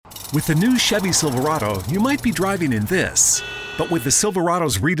With the new Chevy Silverado, you might be driving in this. But with the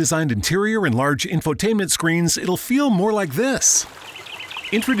Silverado's redesigned interior and large infotainment screens, it'll feel more like this.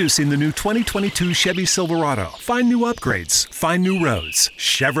 Introducing the new 2022 Chevy Silverado. Find new upgrades. Find new roads.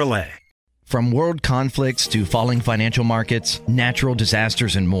 Chevrolet. From world conflicts to falling financial markets, natural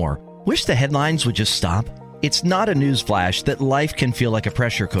disasters, and more. Wish the headlines would just stop? It's not a newsflash that life can feel like a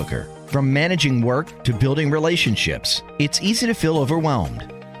pressure cooker. From managing work to building relationships, it's easy to feel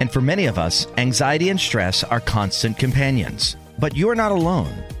overwhelmed. And for many of us, anxiety and stress are constant companions. But you're not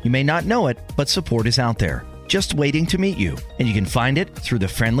alone. You may not know it, but support is out there, just waiting to meet you. And you can find it through the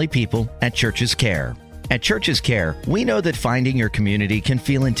friendly people at Church's Care. At Church's Care, we know that finding your community can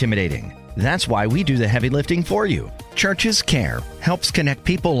feel intimidating. That's why we do the heavy lifting for you. Church's Care helps connect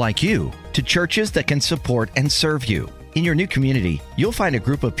people like you to churches that can support and serve you. In your new community, you'll find a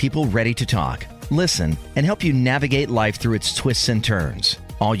group of people ready to talk, listen, and help you navigate life through its twists and turns.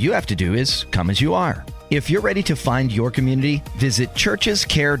 All you have to do is come as you are. If you're ready to find your community, visit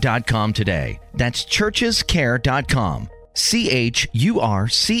churchescare.com today. That's churchescare.com. CHURCHES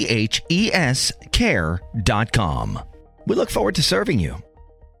care.com. We look forward to serving you.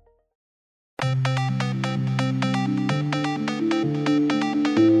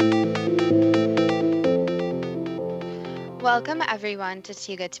 Welcome everyone to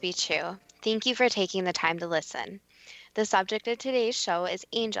Too Good to Be True. Thank you for taking the time to listen. The subject of today's show is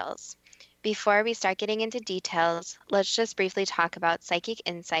angels. Before we start getting into details, let's just briefly talk about psychic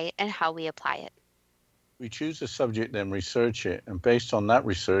insight and how we apply it. We choose a subject, then research it, and based on that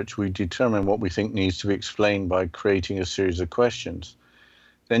research, we determine what we think needs to be explained by creating a series of questions.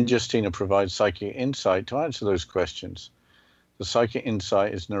 Then Justina provides psychic insight to answer those questions. The psychic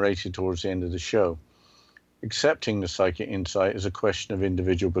insight is narrated towards the end of the show. Accepting the psychic insight is a question of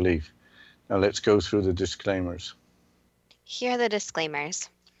individual belief. Now let's go through the disclaimers. Here are the disclaimers.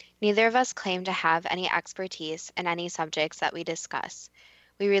 Neither of us claim to have any expertise in any subjects that we discuss.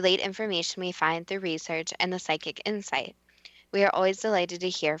 We relate information we find through research and the psychic insight. We are always delighted to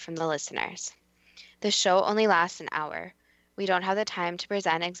hear from the listeners. The show only lasts an hour. We don't have the time to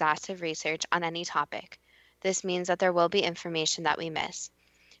present exhaustive research on any topic. This means that there will be information that we miss.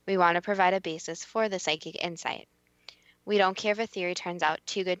 We want to provide a basis for the psychic insight. We don't care if a theory turns out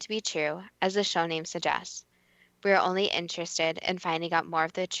too good to be true, as the show name suggests. We are only interested in finding out more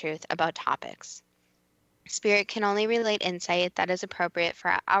of the truth about topics. Spirit can only relate insight that is appropriate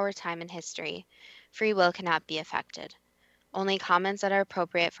for our time in history. Free will cannot be affected. Only comments that are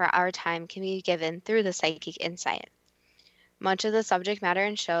appropriate for our time can be given through the psychic insight. Much of the subject matter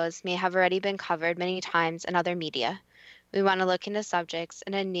in shows may have already been covered many times in other media. We want to look into subjects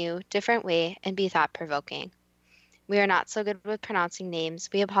in a new, different way and be thought-provoking. We are not so good with pronouncing names,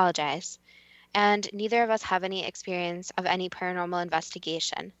 we apologize. And neither of us have any experience of any paranormal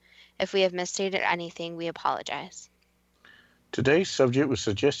investigation. If we have misstated anything, we apologize. Today's subject was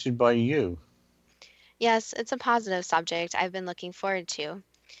suggested by you. Yes, it's a positive subject I've been looking forward to.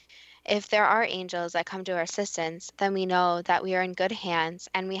 If there are angels that come to our assistance, then we know that we are in good hands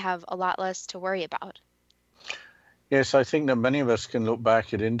and we have a lot less to worry about. Yes, I think that many of us can look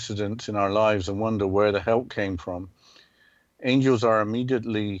back at incidents in our lives and wonder where the help came from. Angels are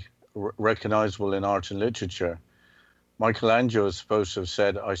immediately recognizable in art and literature. Michelangelo is supposed to have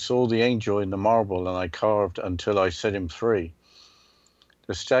said, "I saw the angel in the marble and I carved until I set him free."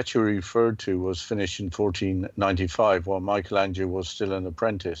 The statue referred to was finished in 1495 while Michelangelo was still an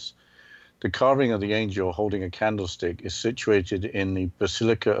apprentice. The carving of the angel holding a candlestick is situated in the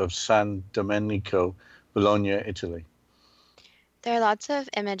Basilica of San Domenico, Bologna, Italy. There are lots of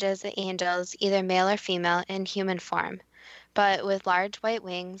images of angels, either male or female, in human form, but with large white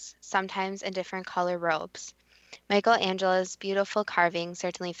wings, sometimes in different color robes. Michelangelo's beautiful carving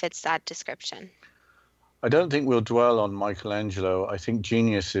certainly fits that description. I don't think we'll dwell on Michelangelo. I think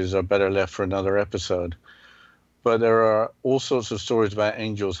geniuses are better left for another episode. But there are all sorts of stories about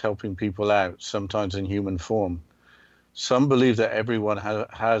angels helping people out, sometimes in human form. Some believe that everyone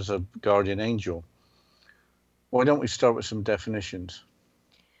has a guardian angel. Why don't we start with some definitions?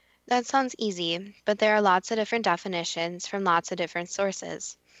 That sounds easy, but there are lots of different definitions from lots of different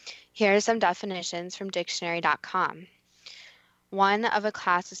sources. Here are some definitions from dictionary.com. One of a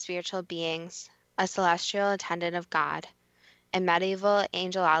class of spiritual beings, a celestial attendant of God. In medieval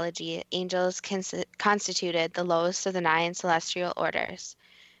angelology, angels constituted the lowest of the 9 celestial orders: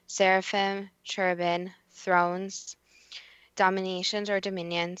 seraphim, cherubim, thrones, dominations or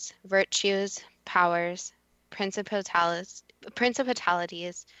dominions, virtues, powers, principalities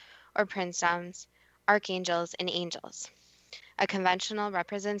or princedoms, archangels, and angels. A conventional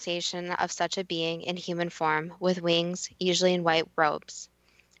representation of such a being in human form with wings, usually in white robes.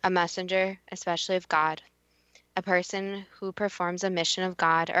 a messenger, especially of God, a person who performs a mission of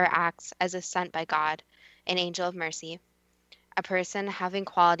God or acts as if sent by God, an angel of mercy, a person having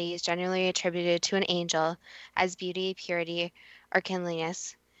qualities generally attributed to an angel as beauty, purity, or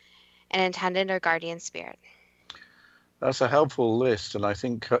kindliness, an attendant or guardian spirit. That's a helpful list, and I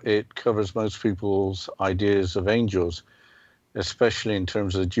think it covers most people's ideas of angels, especially in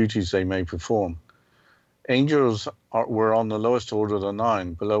terms of the duties they may perform. Angels were on the lowest order of the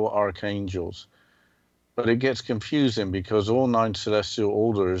nine, below archangels. But it gets confusing because all nine celestial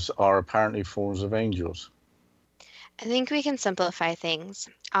orders are apparently forms of angels. I think we can simplify things.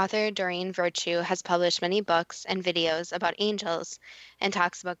 Author Doreen Virtue has published many books and videos about angels and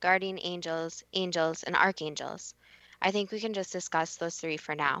talks about guardian angels, angels, and archangels. I think we can just discuss those three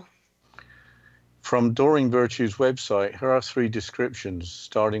for now. From Doreen Virtue's website, here are three descriptions,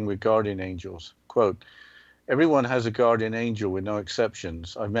 starting with guardian angels. Quote, everyone has a guardian angel with no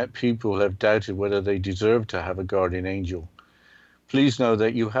exceptions. I've met people who have doubted whether they deserve to have a guardian angel. Please know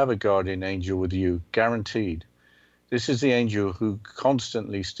that you have a guardian angel with you, guaranteed. This is the angel who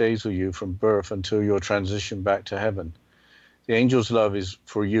constantly stays with you from birth until your transition back to heaven. The angel's love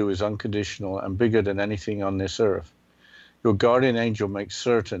for you is unconditional and bigger than anything on this earth. Your guardian angel makes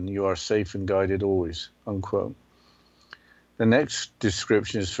certain you are safe and guided always, unquote. The next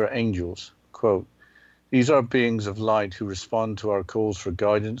description is for angels. Quote, these are beings of light who respond to our calls for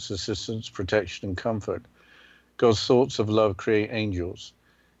guidance, assistance, protection, and comfort. God's thoughts of love create angels.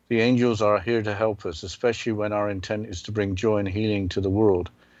 The angels are here to help us, especially when our intent is to bring joy and healing to the world.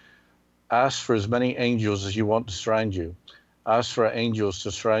 Ask for as many angels as you want to surround you. Ask for angels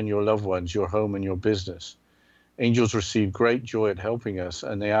to surround your loved ones, your home, and your business. Angels receive great joy at helping us,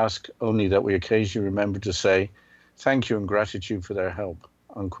 and they ask only that we occasionally remember to say thank you and gratitude for their help,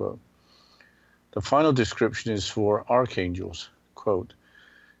 unquote. The final description is for archangels. Quote,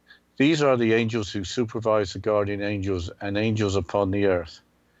 these are the angels who supervise the guardian angels and angels upon the earth.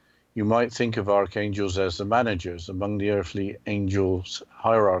 You might think of archangels as the managers among the earthly angels'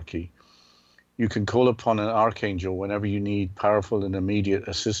 hierarchy. You can call upon an archangel whenever you need powerful and immediate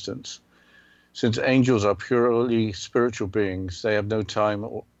assistance. Since angels are purely spiritual beings, they have no time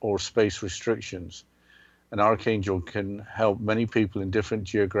or space restrictions. An archangel can help many people in different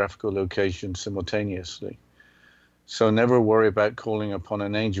geographical locations simultaneously. So never worry about calling upon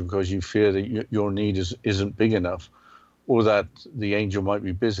an angel because you fear that your need isn't big enough or that the angel might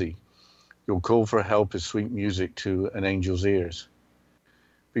be busy. Your call for help is sweet music to an angel's ears.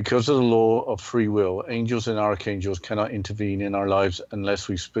 Because of the law of free will, angels and archangels cannot intervene in our lives unless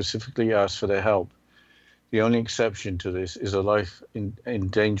we specifically ask for their help. The only exception to this is a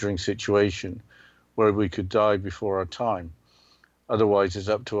life-endangering situation where we could die before our time. Otherwise, it's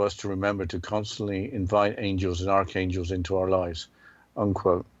up to us to remember to constantly invite angels and archangels into our lives,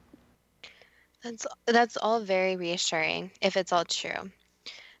 unquote. That's all very reassuring, if it's all true.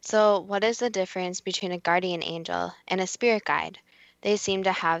 So, what is the difference between a guardian angel and a spirit guide? They seem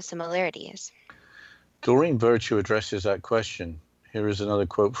to have similarities. Doreen Virtue addresses that question. Here is another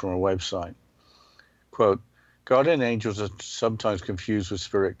quote from her website. Quote, guardian angels are sometimes confused with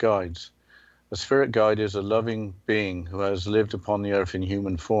spirit guides. A spirit guide is a loving being who has lived upon the earth in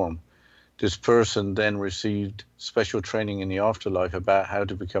human form. This person then received special training in the afterlife about how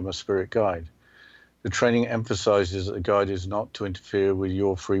to become a spirit guide. The training emphasizes that the guide is not to interfere with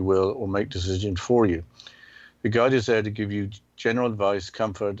your free will or make decisions for you. The guide is there to give you general advice,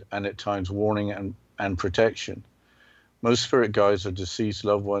 comfort, and at times warning and protection. Most spirit guides are deceased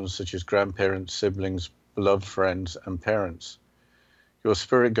loved ones such as grandparents, siblings, beloved friends, and parents. Your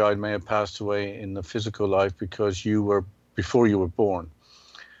spirit guide may have passed away in the physical life before you were born.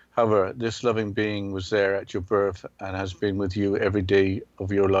 However, this loving being was there at your birth and has been with you every day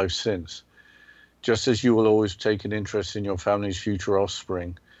of your life since. Just as you will always take an interest in your family's future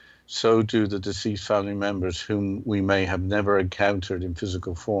offspring, so do the deceased family members whom we may have never encountered in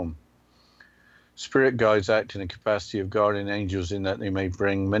physical form. Spirit guides act in the capacity of guardian angels in that they may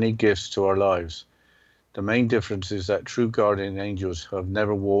bring many gifts to our lives. The main difference is that true guardian angels who have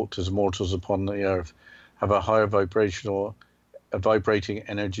never walked as mortals upon the earth have a higher vibrating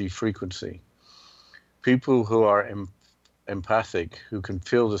energy frequency. People who are empathic, who can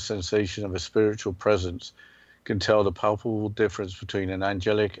feel the sensation of a spiritual presence, can tell the palpable difference between an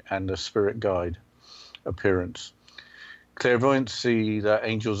angelic and a spirit guide appearance. Clairvoyants see that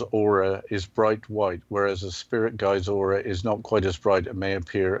angel's aura is bright white, whereas a spirit guide's aura is not quite as bright and may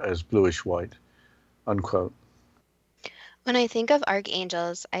appear as bluish white, unquote. When I think of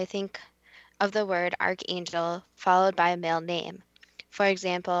archangels, I think of the word archangel followed by a male name. For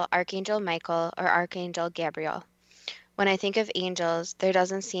example, Archangel Michael or Archangel Gabriel. When I think of angels, there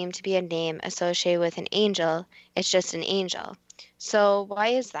doesn't seem to be a name associated with an angel, it's just an angel. So why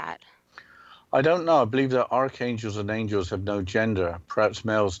is that? I don't know. I believe that archangels and angels have no gender. Perhaps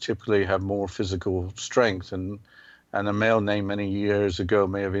males typically have more physical strength, and a male name many years ago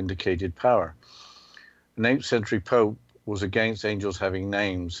may have indicated power. An 8th century pope was against angels having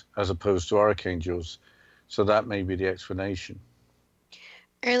names as opposed to archangels, so that may be the explanation.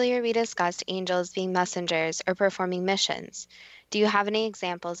 Earlier we discussed angels being messengers or performing missions. Do you have any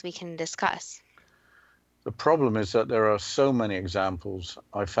examples we can discuss? The problem is that there are so many examples.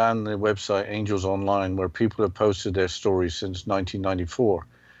 I found the website Angels Online where people have posted their stories since 1994.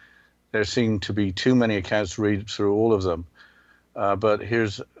 There seem to be too many accounts to read through all of them, but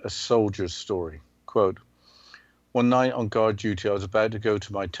here's a soldier's story. Quote, one night on guard duty, I was about to go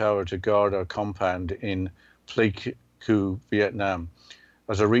to my tower to guard our compound in Pleiku, Vietnam.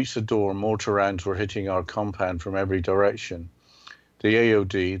 As I reached the door, mortar rounds were hitting our compound from every direction. The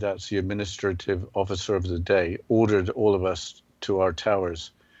AOD, that's the administrative officer of the day, ordered all of us to our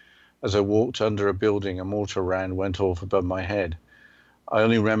towers. As I walked under a building, a mortar round went off above my head. All I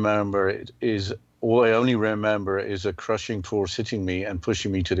only remember is a crushing force hitting me and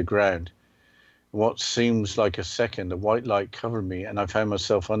pushing me to the ground. In what seems like a second, a white light covered me and I found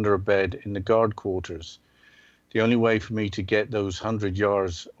myself under a bed in the guard quarters. The only way for me to get those 100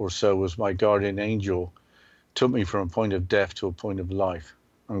 yards or so was my guardian angel took me from a point of death to a point of life,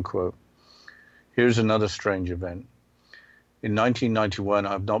 unquote. Here's another strange event. In 1991,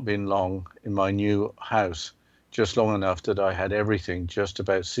 I've not been long in my new house, just long enough that I had everything just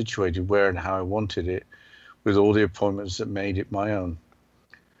about situated where and how I wanted it, with all the appointments that made it my own.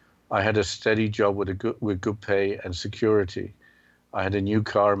 I had a steady job with good pay and security. I had a new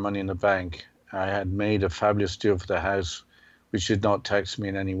car, money in the bank. I had made a fabulous deal for the house, which did not tax me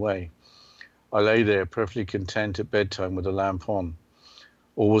in any way. I lay there perfectly content at bedtime with a lamp on.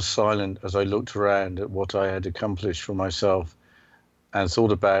 All was silent as I looked around at what I had accomplished for myself and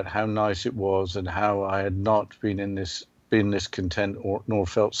thought about how nice it was and how I had not been this content nor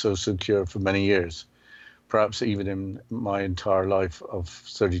felt so secure for many years, perhaps even in my entire life of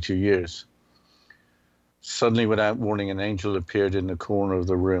 32 years. Suddenly, without warning, an angel appeared in the corner of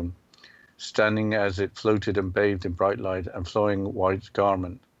the room, standing as it floated and bathed in bright light and flowing white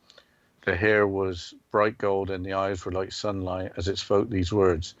garment. The hair was bright gold and the eyes were like sunlight as it spoke these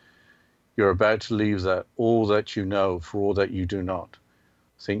words. You're about to leave all that you know for all that you do not.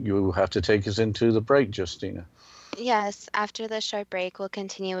 I think you will have to take us into the break, Justina. Yes, after this short break, we'll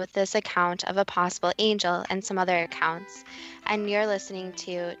continue with this account of a possible angel and some other accounts. And you're listening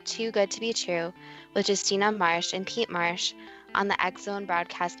to Too Good to Be True with Justina Marsh and Pete Marsh on the X Zone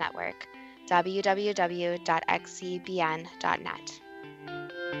Broadcast Network, www.xcbn.net.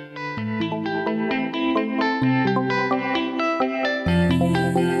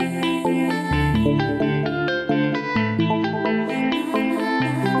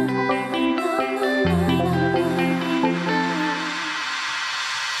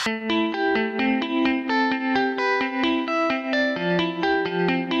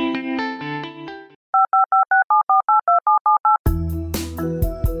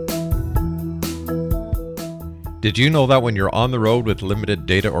 Did you know that when you're on the road with limited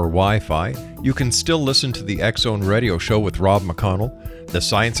data or Wi-Fi, you can still listen to the X-Zone Radio Show with Rob McConnell, The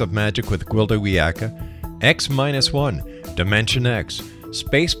Science of Magic with Gwilda Wiyaka, X-1, Dimension X,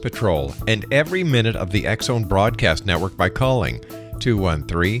 Space Patrol, and every minute of the X-Zone Broadcast Network by calling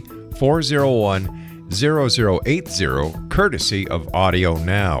 213-401-0080, courtesy of Audio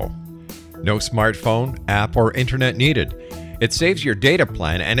Now. No smartphone, app, or internet needed. It saves your data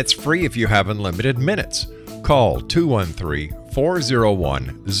plan and it's free if you have unlimited minutes. Call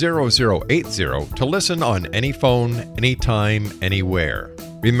 213-401-0080 to listen on any phone, anytime, anywhere.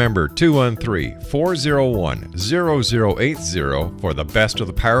 Remember 213-401-0080 for the best of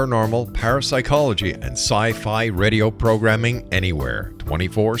the paranormal, parapsychology, and sci-fi radio programming anywhere,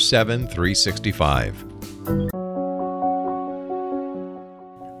 24/7, 365.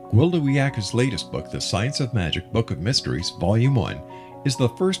 Gwilda Wiyaka's latest book, The Science of Magic, Book of Mysteries, Volume 1, is the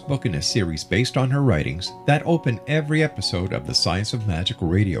first book in a series based on her writings that open every episode of the Science of Magic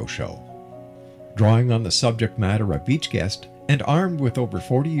radio show. Drawing on the subject matter of each guest and armed with over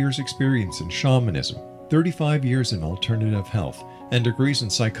 40 years' experience in shamanism, 35 years in alternative health, and degrees in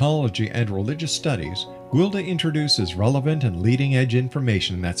psychology and religious studies, Gwilda introduces relevant and leading-edge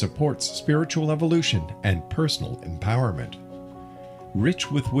information that supports spiritual evolution and personal empowerment.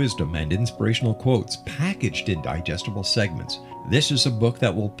 Rich with wisdom and inspirational quotes packaged in digestible segments, this is a book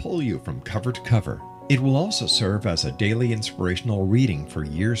that will pull you from cover to cover. It will also serve as a daily inspirational reading for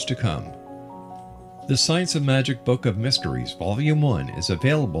years to come. The Science of Magic Book of Mysteries, Volume 1 is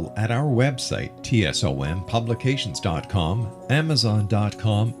available at our website, tsompublications.com,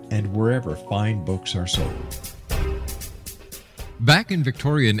 amazon.com, and wherever fine books are sold. Back in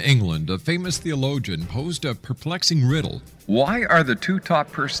Victorian England, a famous theologian posed a perplexing riddle. Why are the two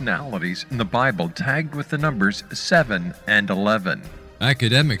top personalities in the Bible tagged with the numbers 7 and 11?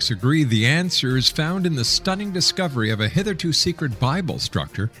 Academics agree the answer is found in the stunning discovery of a hitherto secret Bible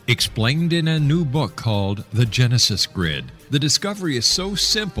structure explained in a new book called The Genesis Grid. The discovery is so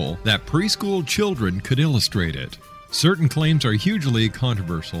simple that preschool children could illustrate it. Certain claims are hugely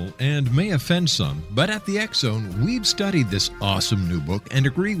controversial and may offend some, but at the X Zone, we've studied this awesome new book and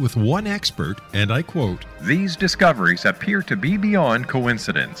agree with one expert, and I quote, "These discoveries appear to be beyond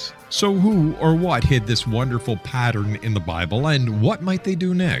coincidence." So who or what hid this wonderful pattern in the Bible, and what might they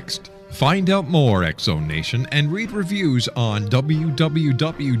do next? Find out more, X Zone Nation, and read reviews on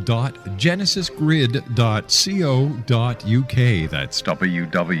www.genesisgrid.co.uk. That's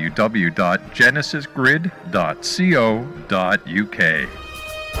www.genesisgrid.co.uk.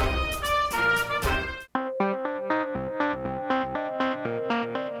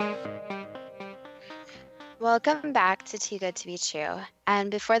 Welcome back to Too Good to Be True. And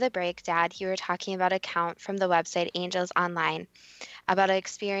before the break, Dad, you were talking about an account from the website Angels Online about an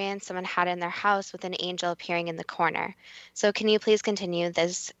experience someone had in their house with an angel appearing in the corner. So can you please continue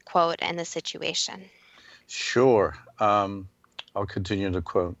this quote and the situation? Sure. I'll continue the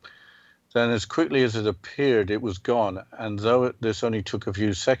quote. Then as quickly as it appeared, it was gone. And though this only took a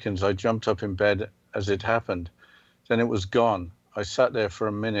few seconds, I jumped up in bed as it happened. Then it was gone. I sat there for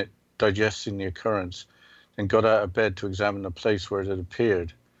a minute digesting the occurrence, and got out of bed to examine the place where it had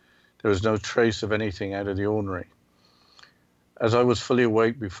appeared. There was no trace of anything out of the ordinary. As I was fully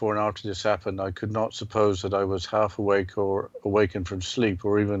awake before and after this happened, I could not suppose that I was half awake or awakened from sleep,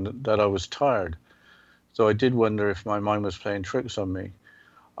 or even that I was tired, though I did wonder if my mind was playing tricks on me.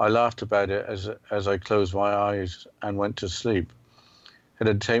 I laughed about it as I closed my eyes and went to sleep. It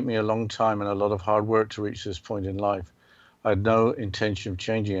had taken me a long time and a lot of hard work to reach this point in life. I had no intention of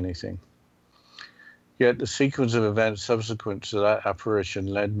changing anything. Yet the sequence of events subsequent to that apparition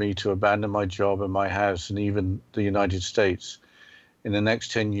led me to abandon my job and my house and even the United States. In the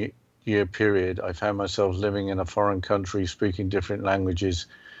next 10-year period, I found myself living in a foreign country, speaking different languages,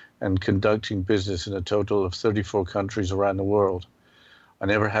 and conducting business in a total of 34 countries around the world. I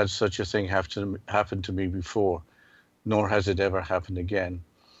never had such a thing happen to me before, nor has it ever happened again.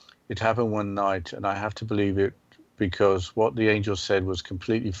 It happened one night, and I have to believe it because what the angel said was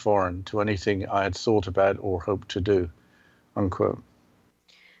completely foreign to anything I had thought about or hoped to do, unquote.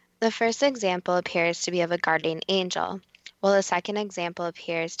 The first example appears to be of a guardian angel, while the second example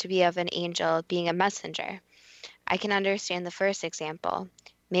appears to be of an angel being a messenger. I can understand the first example.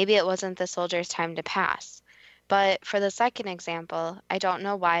 Maybe it wasn't the soldier's time to pass. But for the second example, I don't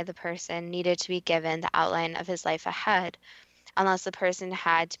know why the person needed to be given the outline of his life ahead, unless the person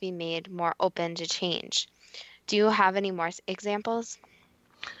had to be made more open to change. Do you have any more examples?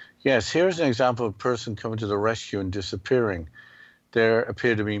 Yes, here's an example of a person coming to the rescue and disappearing. There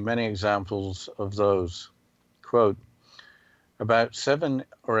appear to be many examples of those. Quote, about 7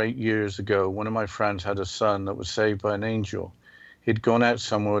 or 8 years ago, one of my friends had a son that was saved by an angel. He'd gone out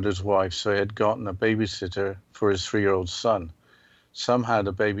somewhere with his wife, so he had gotten a babysitter for his 3-year-old son. Somehow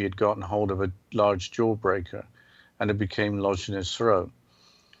the baby had gotten hold of a large jawbreaker, and it became lodged in his throat.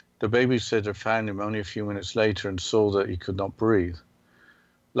 The babysitter found him only a few minutes later and saw that he could not breathe.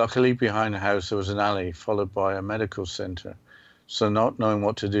 Luckily, behind the house there was an alley followed by a medical center. So not knowing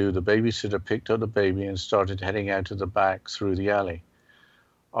what to do, the babysitter picked up the baby and started heading out of the back through the alley.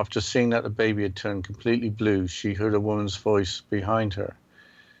 After seeing that the baby had turned completely blue, she heard a woman's voice behind her.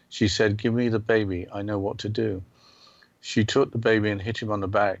 She said, "Give me the baby, I know what to do." She took the baby and hit him on the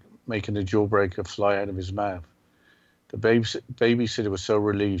back, making the jawbreaker fly out of his mouth. The babysitter was so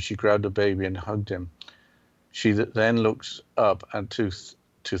relieved, she grabbed the baby and hugged him. She then looked up and to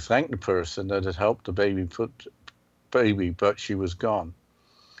thank the person that had helped the baby, but she was gone.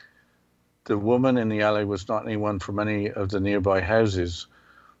 The woman in the alley was not anyone from any of the nearby houses,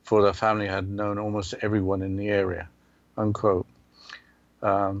 for the family had known almost everyone in the area, unquote.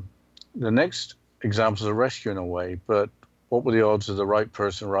 The next example is a rescue in a way, but what were the odds of the right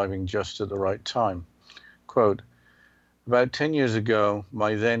person arriving just at the right time? Quote, about 10 years ago,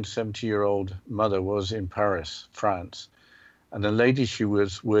 my then 70-year-old mother was in Paris, France, and the lady she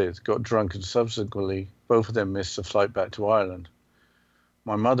was with got drunk and subsequently both of them missed the flight back to Ireland.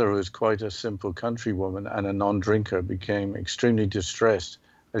 My mother, who is quite a simple country woman and a non-drinker, became extremely distressed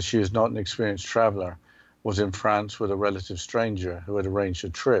as she is not an experienced traveler, was in France with a relative stranger who had arranged a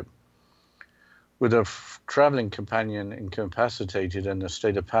trip. With her traveling companion incapacitated and in a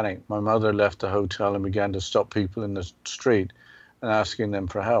state of panic, my mother left the hotel and began to stop people in the street and asking them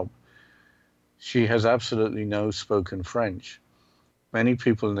for help. She has absolutely no spoken French. Many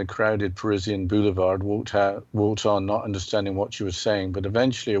people in the crowded Parisian boulevard walked on, not understanding what she was saying, but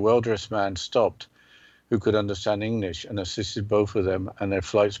eventually a well-dressed man stopped who could understand English and assisted both of them and their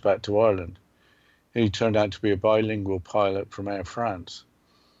flights back to Ireland. He turned out to be a bilingual pilot from Air France.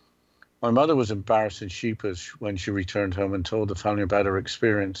 My mother was embarrassed and sheepish when she returned home and told the family about her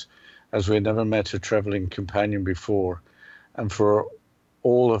experience, as we had never met her traveling companion before, and for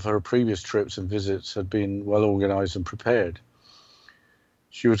all of her previous trips and visits had been well organized and prepared.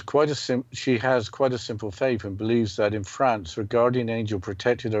 She has quite a simple faith and believes that in France, her guardian angel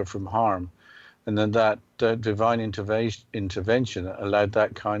protected her from harm, and then that divine intervention allowed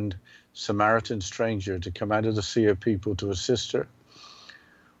that kind Samaritan stranger to come out of the sea of people to assist her.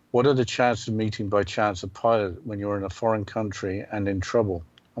 What are the chances of meeting by chance a pilot when you're in a foreign country and in trouble?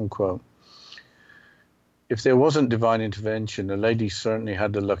 Unquote. If there wasn't divine intervention, the lady certainly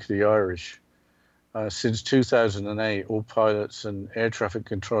had the luck of the Irish. Since 2008, all pilots and air traffic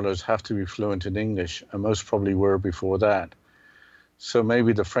controllers have to be fluent in English, and most probably were before that. So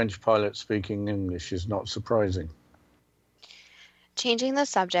maybe the French pilot speaking English is not surprising. Changing the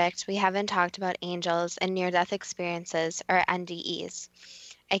subject, we haven't talked about angels and near-death experiences, or NDEs.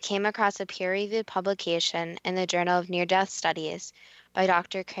 I came across a peer-reviewed publication in the Journal of Near-Death Studies by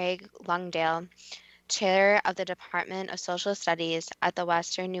Dr. Craig Longdale, chair of the Department of Social Studies at the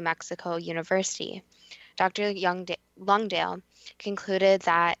Western New Mexico University. Dr. Longdale concluded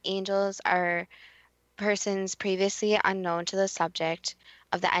that angels are persons previously unknown to the subject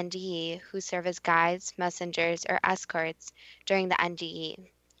of the NDE who serve as guides, messengers, or escorts during the NDE.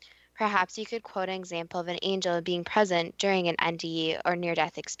 Perhaps you could quote an example of an angel being present during an NDE or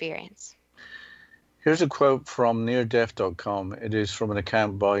near-death experience. Here's a quote from neardeath.com. It is from an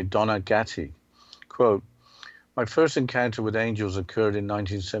account by Donna Gatti. Quote, "My first encounter with angels occurred in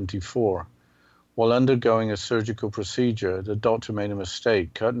 1974. While undergoing a surgical procedure, the doctor made a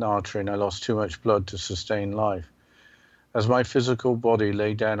mistake, cut an artery, and I lost too much blood to sustain life. As my physical body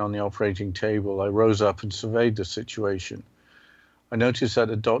lay down on the operating table, I rose up and surveyed the situation. I noticed that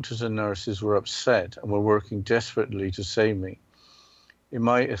the doctors and nurses were upset and were working desperately to save me. In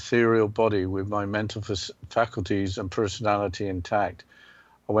my ethereal body, with my mental faculties and personality intact,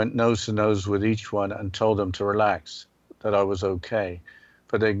 I went nose to nose with each one and told them to relax, that I was okay,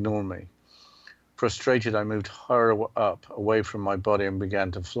 but they ignored me. Frustrated, I moved higher up, away from my body, and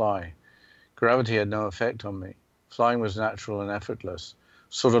began to fly. Gravity had no effect on me. Flying was natural and effortless,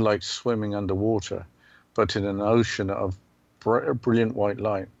 sort of like swimming underwater, but in an ocean of brilliant white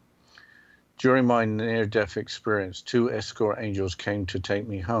light. During my near-death experience, 2 escort angels came to take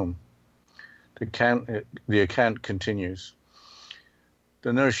me home." The account continues.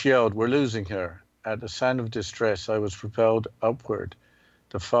 "The nurse yelled, 'We're losing her.' At the sound of distress, I was propelled upward.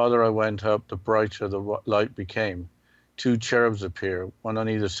 The farther I went up, the brighter the light became. 2 cherubs appeared, one on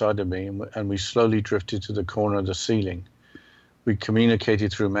either side of me, and we slowly drifted to the corner of the ceiling. We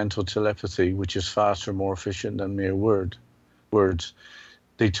communicated through mental telepathy, which is faster and more efficient than mere words.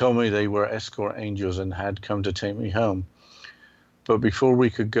 They told me they were escort angels and had come to take me home. But before we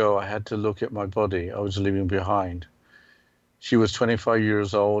could go, I had to look at my body I was leaving behind. She was 25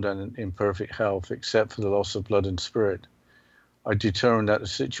 years old and in perfect health, except for the loss of blood and spirit. I determined that the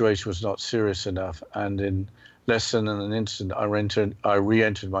situation was not serious enough, and in less than an instant, I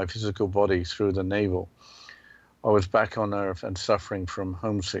re-entered my physical body through the navel. I was back on Earth and suffering from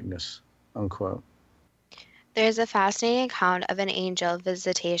homesickness." Unquote. There is a fascinating account of an angel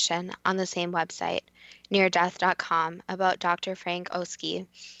visitation on the same website, neardeath.com, about Dr. Frank Oski,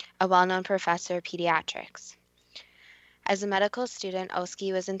 a well-known professor of pediatrics. As a medical student,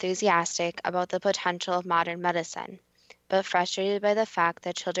 Oski was enthusiastic about the potential of modern medicine, but frustrated by the fact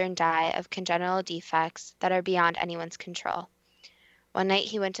that children die of congenital defects that are beyond anyone's control. One night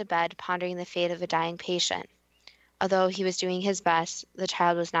he went to bed pondering the fate of a dying patient. Although he was doing his best, the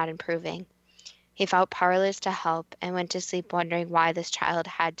child was not improving. He felt powerless to help and went to sleep wondering why this child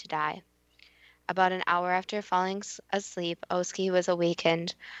had to die. About an hour after falling asleep, Oski was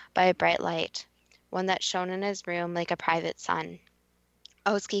awakened by a bright light, one that shone in his room like a private sun.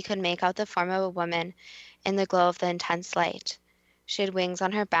 Oski could make out the form of a woman in the glow of the intense light. She had wings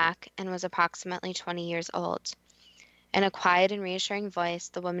on her back and was approximately 20 years old. In a quiet and reassuring voice,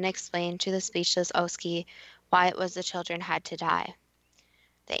 the woman explained to the speechless Oski why it was the children had to die.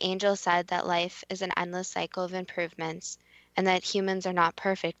 The angel said that life is an endless cycle of improvements and that humans are not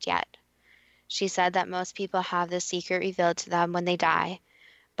perfect yet. She said that most people have the secret revealed to them when they die,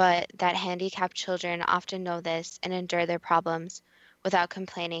 but that handicapped children often know this and endure their problems without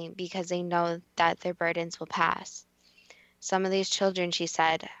complaining because they know that their burdens will pass. Some of these children, she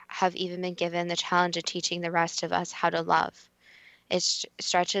said, have even been given the challenge of teaching the rest of us how to love. It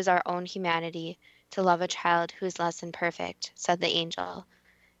stretches our own humanity to love a child who is less than perfect, said the angel,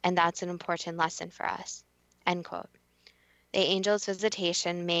 and that's an important lesson for us. End quote. The angel's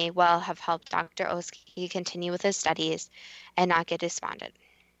visitation may well have helped Dr. Oski continue with his studies and not get despondent.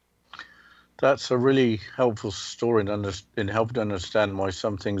 That's a really helpful story in helping to understand why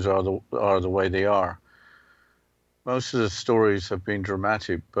some things are the way they are. Most of the stories have been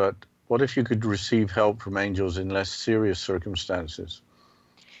dramatic, but what if you could receive help from angels in less serious circumstances?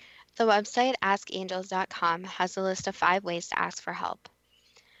 The website askangels.com has a list of 5 ways to ask for help.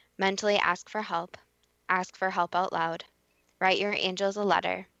 Mentally ask for help out loud, write your angels a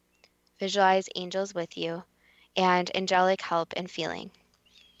letter, visualize angels with you, and angelic help and feeling.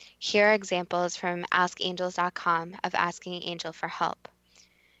 Here are examples from askangels.com of asking an angel for help.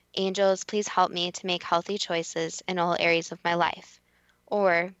 Angels, please help me to make healthy choices in all areas of my life.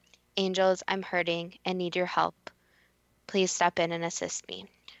 Or, angels, I'm hurting and need your help. Please step in and assist me.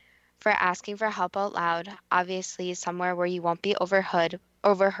 For asking for help out loud, obviously somewhere where you won't be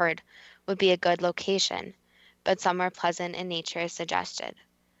overheard would be a good location, but somewhere pleasant in nature is suggested.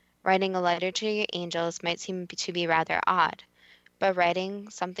 Writing a letter to your angels might seem to be rather odd, but writing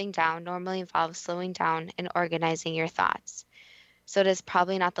something down normally involves slowing down and organizing your thoughts. So it is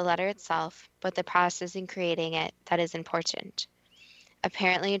probably not the letter itself, but the process in creating it that is important.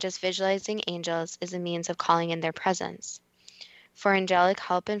 Apparently, just visualizing angels is a means of calling in their presence. For angelic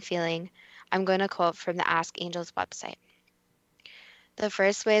help and feeling, I'm going to quote from the Ask Angels website. The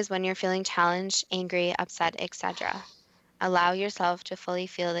first way is when you're feeling challenged, angry, upset, etc. Allow yourself to fully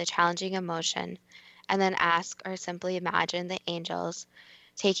feel the challenging emotion, and then ask or simply imagine the angels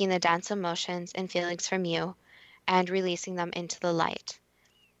taking the dense emotions and feelings from you and releasing them into the light.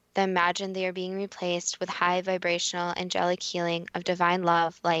 Then imagine they are being replaced with high vibrational angelic healing of divine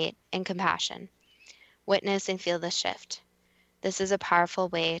love, light, and compassion. Witness and feel the shift. This is a powerful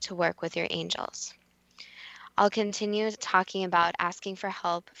way to work with your angels. I'll continue talking about asking for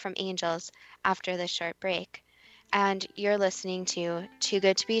help from angels after this short break. And you're listening to Too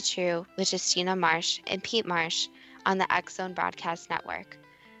Good to Be True with Justina Marsh and Pete Marsh on the X Zone Broadcast Network,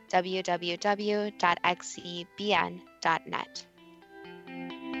 www.xzbn.net.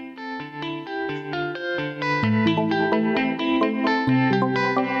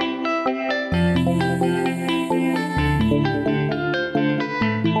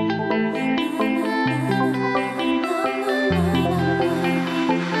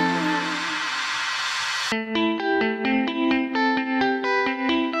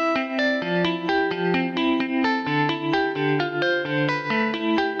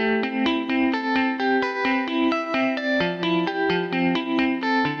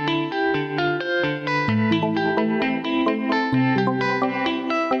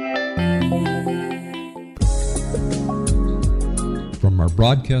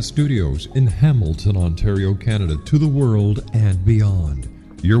 Broadcast studios in Hamilton, Ontario, Canada, to the world and beyond.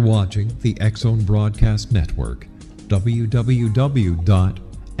 You're watching the X Zone Broadcast Network, www.xzbn.net.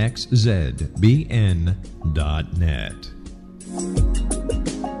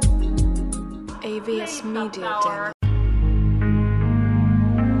 AVS Media Demo.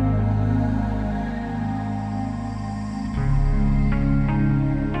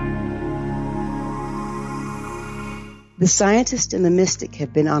 The scientist and the mystic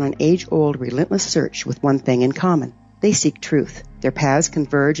have been on an age-old, relentless search with one thing in common. They seek truth. Their paths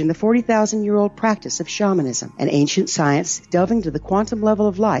converge in the 40,000-year-old practice of shamanism, an ancient science delving to the quantum level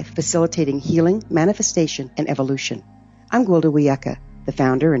of life, facilitating healing, manifestation, and evolution. I'm Gwilda Wiyaka, the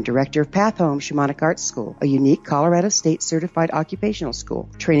founder and director of Path Home Shamanic Arts School, a unique Colorado State-certified occupational school,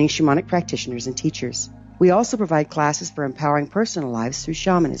 training shamanic practitioners and teachers. We also provide classes for empowering personal lives through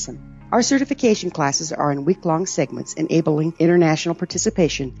shamanism. Our certification classes are in week-long segments enabling international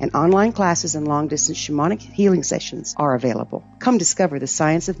participation, and online classes and long-distance shamanic healing sessions are available. Come discover the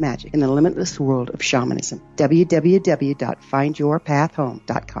science of magic in the limitless world of shamanism.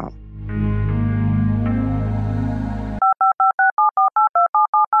 www.findyourpathhome.com.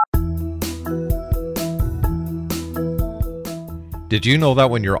 Did you know that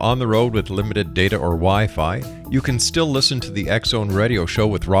when you're on the road with limited data or Wi-Fi, you can still listen to the X Zone Radio Show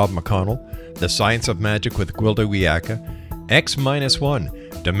with Rob McConnell, The Science of Magic with Gwilda Wiyaka,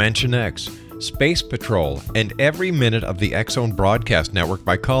 X-1, Dimension X, Space Patrol, and every minute of the X Zone Broadcast Network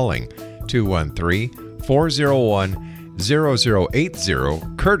by calling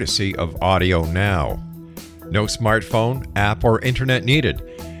 213-401-0080, courtesy of Audio Now. No smartphone, app, or internet needed.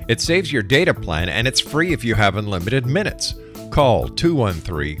 It saves your data plan and it's free if you have unlimited minutes. Call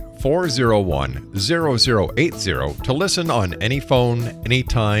 213-401-0080 to listen on any phone,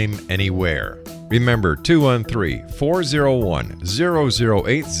 anytime, anywhere. Remember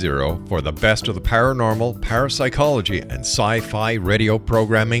 213-401-0080 for the best of the paranormal, parapsychology, and sci-fi radio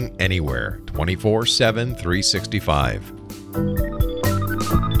programming anywhere, 24/7, 365.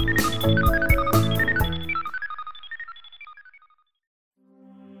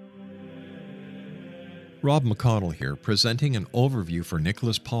 Rob McConnell here, presenting an overview for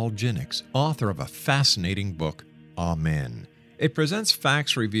Nicholas Paul Jennings, author of a fascinating book, Amen. It presents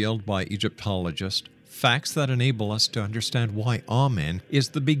facts revealed by Egyptologists, facts that enable us to understand why Amen is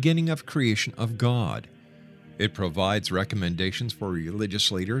the beginning of creation of God. It provides recommendations for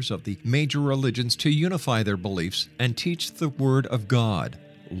religious leaders of the major religions to unify their beliefs and teach the Word of God.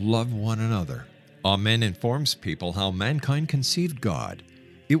 Love one another. Amen informs people how mankind conceived God.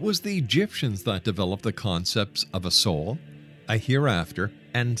 It was the Egyptians that developed the concepts of a soul, a hereafter,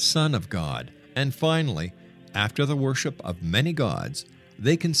 and Son of God. And finally, after the worship of many gods,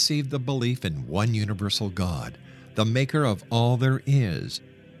 they conceived the belief in one universal God, the maker of all there is.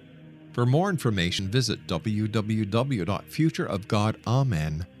 For more information, visit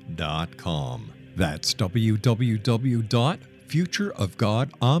www.futureofgodamen.com. That's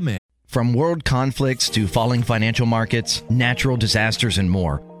www.futureofgodamen.com. From world conflicts to falling financial markets, natural disasters, and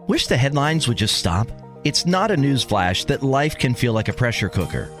more. Wish the headlines would just stop? It's not a newsflash that life can feel like a pressure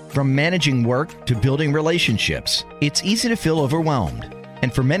cooker. From managing work to building relationships, it's easy to feel overwhelmed.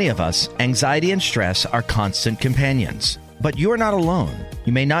 And for many of us, anxiety and stress are constant companions. But you are not alone.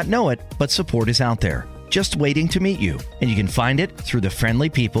 You may not know it, but support is out there, just waiting to meet you. And you can find it through the friendly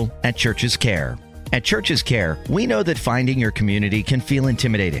people at Church's Care. At Church's Care, we know that finding your community can feel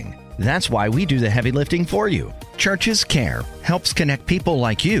intimidating. That's why we do the heavy lifting for you. Church's Care helps connect people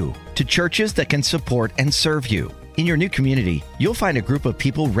like you to churches that can support and serve you. In your new community, you'll find a group of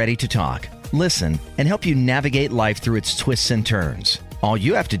people ready to talk, listen, and help you navigate life through its twists and turns. All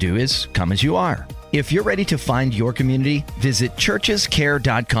you have to do is come as you are. If you're ready to find your community, visit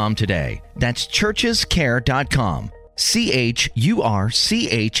churchescare.com today. That's churchescare.com.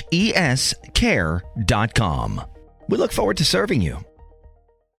 CHURCHES care.com. We look forward to serving you.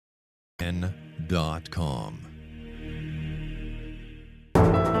 N.com.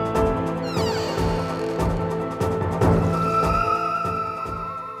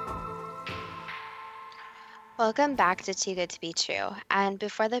 Welcome back to Too Good to Be True. And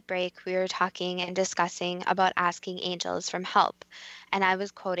before the break, we were talking and discussing about asking angels for help. And I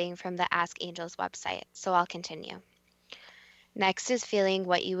was quoting from the Ask Angels website, so I'll continue. Next is feeling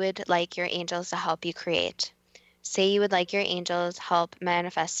what you would like your angels to help you create. Say you would like your angels help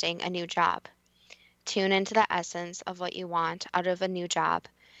manifesting a new job. Tune into the essence of what you want out of a new job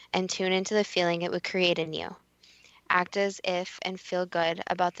and tune into the feeling it would create in you. Act as if and feel good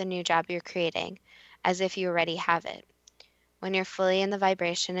about the new job you're creating, as if you already have it. When you're fully in the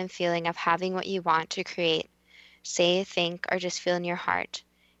vibration and feeling of having what you want to create, say, think, or just feel in your heart,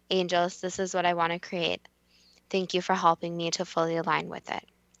 angels, this is what I want to create. Thank you for helping me to fully align with it.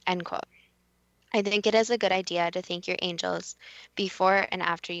 End quote. I think it is a good idea to thank your angels before and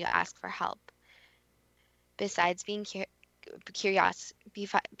after you ask for help. Besides being besides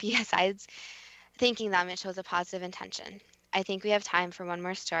thanking them, it shows a positive intention. I think we have time for one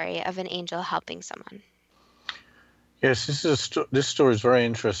more story of an angel helping someone. Yes, this story is very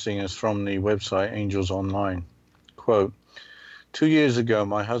interesting. It's from the website Angels Online. Quote, 2 years ago,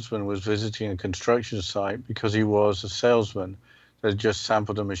 my husband was visiting a construction site because he was a salesman that had just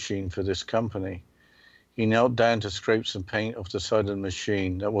sampled a machine for this company. He knelt down to scrape some paint off the side of the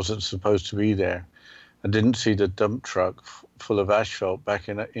machine that wasn't supposed to be there and didn't see the dump truck full of asphalt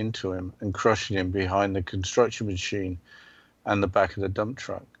backing into him and crushing him behind the construction machine and the back of the dump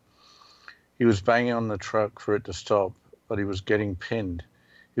truck. He was banging on the truck for it to stop, but he was getting pinned.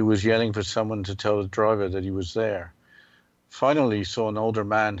 He was yelling for someone to tell the driver that he was there. Finally, he saw an older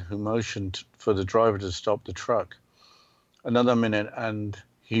man who motioned for the driver to stop the truck. Another minute and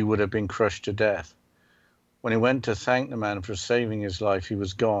he would have been crushed to death. When he went to thank the man for saving his life, he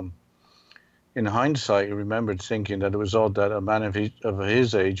was gone. In hindsight, he remembered thinking that it was odd that a man of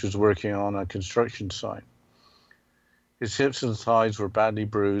his age was working on a construction site. His hips and thighs were badly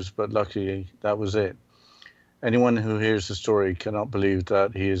bruised, but luckily that was it. Anyone who hears the story cannot believe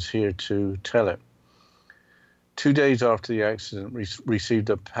that he is here to tell it. 2 days after the accident, we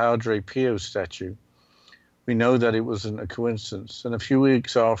received a Padre Pio statue. We know that it wasn't a coincidence. And a few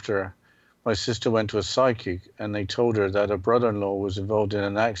weeks after, my sister went to a psychic and they told her that her brother-in-law was involved in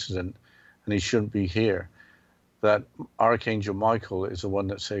an accident and he shouldn't be here. that Archangel Michael is the one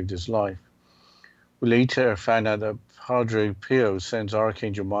that saved his life. We later found out that Padre Pio sends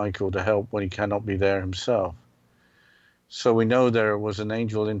Archangel Michael to help when he cannot be there himself. So we know there was an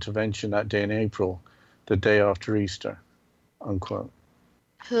angel intervention that day in April, the day after Easter, unquote.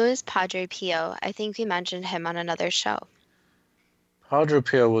 Who is Padre Pio? I think we mentioned him on another show. Padre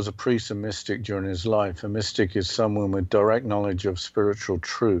Pio was a priest and mystic during his life. A mystic is someone with direct knowledge of spiritual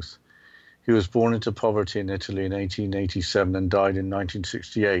truth. He was born into poverty in Italy in 1887 and died in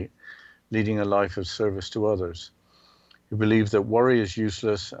 1968, leading a life of service to others. He believed that worry is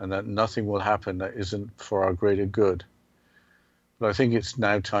useless and that nothing will happen that isn't for our greater good. But I think it's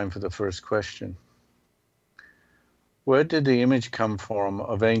now time for the first question. Where did the image come from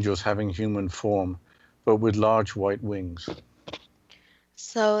of angels having human form, but with large white wings?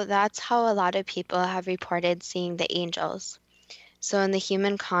 So that's how a lot of people have reported seeing the angels. So in the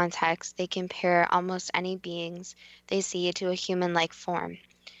human context, they compare almost any beings they see to a human-like form.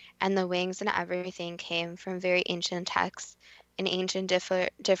 And the wings and everything came from very ancient texts and ancient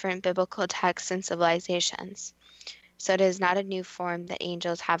different biblical texts and civilizations. So it is not a new form that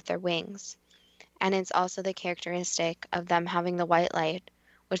angels have their wings. And it's also the characteristic of them having the white light,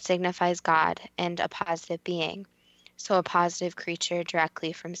 which signifies God and a positive being, so a positive creature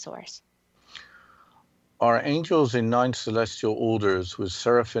directly from source. Are angels in 9 celestial orders, with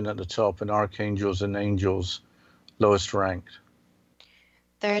seraphim at the top and archangels and angels lowest ranked?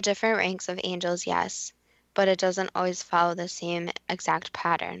 There are different ranks of angels, yes, but it doesn't always follow the same exact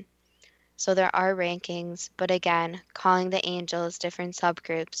pattern. So there are rankings, but again, calling the angels different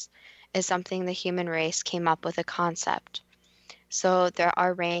subgroups is something the human race came up with a concept. So there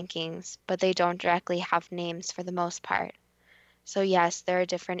are rankings, but they don't directly have names for the most part. So yes, there are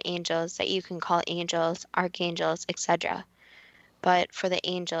different angels that you can call angels, archangels, etc. But for the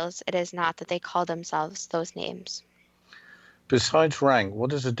angels, it is not that they call themselves those names. Besides rank,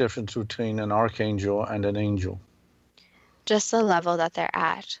 what is the difference between an archangel and an angel? Just the level that they're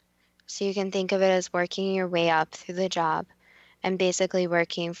at. So you can think of it as working your way up through the job and basically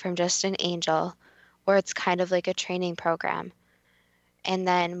working from just an angel, or it's kind of like a training program, and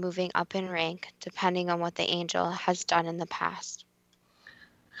then moving up in rank depending on what the angel has done in the past.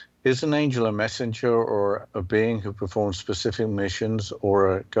 Is an angel a messenger or a being who performs specific missions,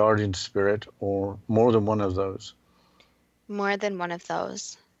 or a guardian spirit, or more than one of those? More than one of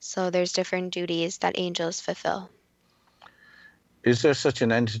those. So there's different duties that angels fulfill. Is there such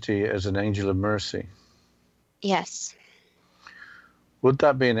an entity as an angel of mercy? Yes. Would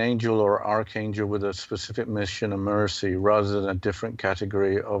that be an angel or archangel with a specific mission of mercy rather than a different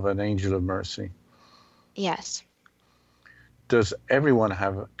category of an angel of mercy? Yes. Does everyone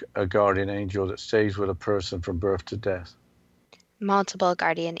have a guardian angel that stays with a person from birth to death? Multiple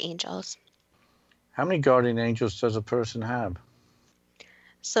guardian angels. How many guardian angels does a person have?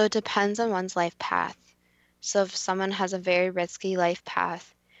 So it depends on one's life path. So if someone has a very risky life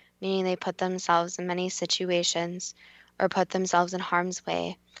path, meaning they put themselves in many situations or put themselves in harm's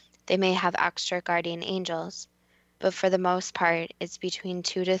way, they may have extra guardian angels. But for the most part, it's between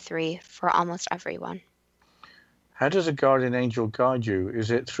 2 to 3 for almost everyone. How does a guardian angel guide you?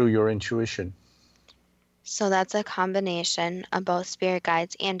 Is it through your intuition? So that's a combination of both spirit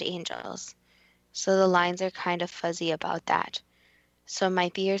guides and angels. So the lines are kind of fuzzy about that. So it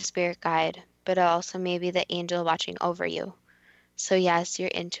might be your spirit guide, but it also may be the angel watching over you. So yes, your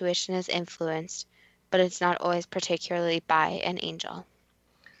intuition is influenced, but it's not always particularly by an angel.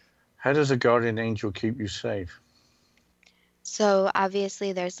 How does a guardian angel keep you safe? So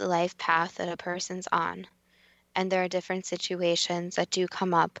obviously there's the life path that a person's on, and there are different situations that do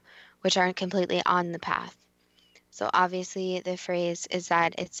come up which aren't completely on the path. So obviously the phrase is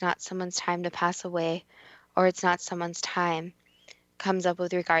that it's not someone's time to pass away, or it's not someone's time, comes up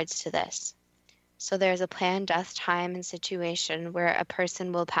with regards to this. So there's a planned death time and situation where a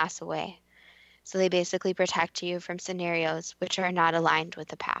person will pass away. So they basically protect you from scenarios which are not aligned with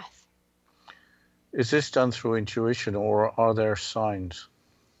the path. Is this done through intuition, or are there signs?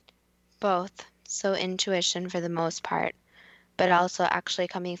 Both. So intuition for the most part, but also actually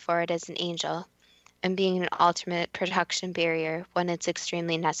coming forward as an angel and being an ultimate protection barrier when it's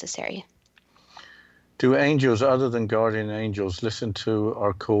extremely necessary. Do angels other than guardian angels listen to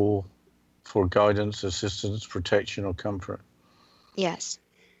our call for guidance, assistance, protection, or comfort? Yes.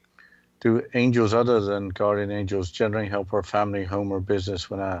 Do angels other than guardian angels generally help our family, home, or business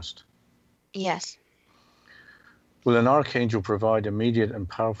when asked? Yes. Will an archangel provide immediate and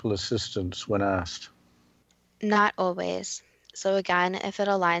powerful assistance when asked? Not always. So again, if it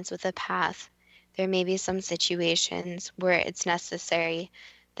aligns with the path, there may be some situations where it's necessary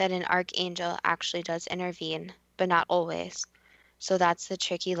that an archangel actually does intervene but not always. So that's the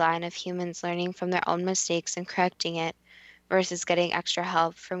tricky line of humans learning from their own mistakes and correcting it versus getting extra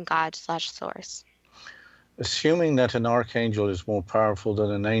help from God/source. Assuming that an archangel is more powerful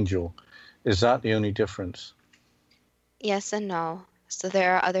than an angel, is that the only difference? Yes and no. So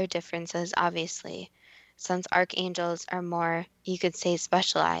there are other differences, obviously, since archangels are more, you could say,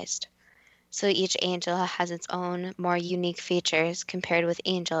 specialized. So each angel has its own more unique features compared with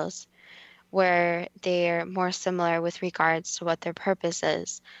angels, where they're more similar with regards to what their purpose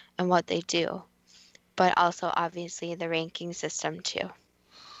is and what they do, but also obviously the ranking system too.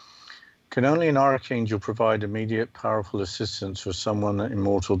 Can only an archangel provide immediate powerful assistance for someone in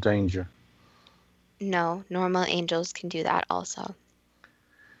mortal danger? No, normal angels can do that also.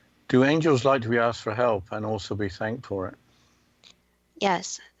 Do angels like to be asked for help and also be thanked for it?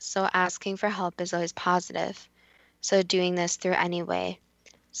 Yes, so asking for help is always positive. So doing this through any way.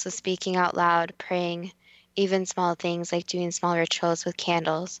 So speaking out loud, praying, even small things like doing small rituals with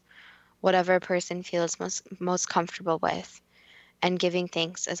candles, whatever a person feels most comfortable with, and giving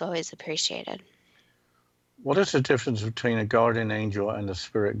thanks is always appreciated. What is the difference between a guardian angel and a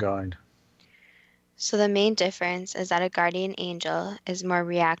spirit guide? So the main difference is that a guardian angel is more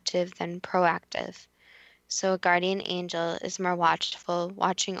reactive than proactive. So a guardian angel is more watchful,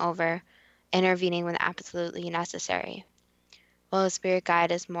 watching over, intervening when absolutely necessary. While a spirit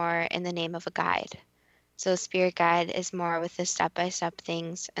guide is more in the name of a guide. So a spirit guide is more with the step-by-step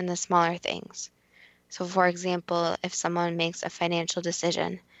things and the smaller things. So for example, if someone makes a financial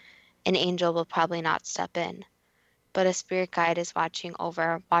decision, an angel will probably not step in. But a spirit guide is watching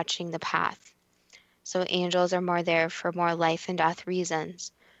over, watching the path. So angels are more there for more life and death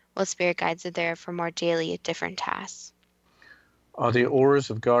reasons, while spirit guides are there for more daily, different tasks. Are the auras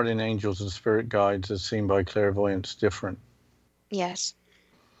of guardian angels and spirit guides as seen by clairvoyants different? Yes.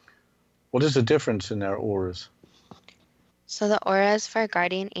 What is the difference in their auras? So the auras for a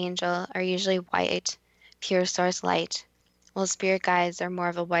guardian angel are usually white, pure source light, while spirit guides are more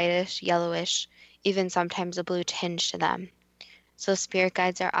of a whitish, yellowish, even sometimes a blue tinge to them. So spirit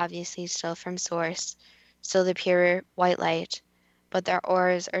guides are obviously still from source, still the pure white light, but their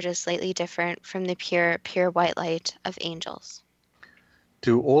auras are just slightly different from the pure white light of angels.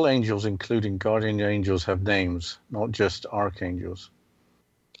 Do all angels, including guardian angels, have names, not just archangels?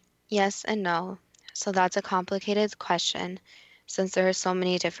 Yes and no. So that's a complicated question since there are so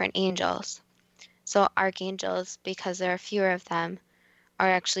many different angels. So archangels, because there are fewer of them, are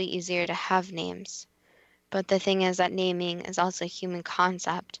actually easier to have names. But the thing is that naming is also a human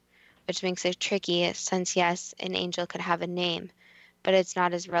concept, which makes it tricky since yes, an angel could have a name, but it's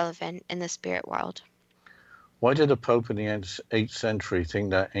not as relevant in the spirit world. Why did the Pope in the 8th century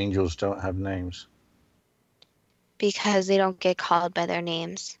think that angels don't have names? Because they don't get called by their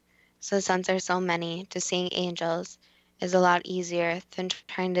names. So since there's so many, just saying angels is a lot easier than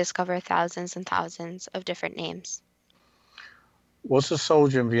trying to discover thousands and thousands of different names. Was a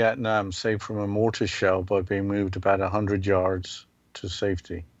soldier in Vietnam saved from a mortar shell by being moved about 100 yards to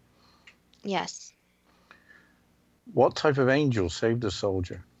safety? Yes. What type of angel saved the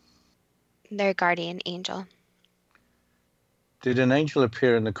soldier? Their guardian angel. Did an angel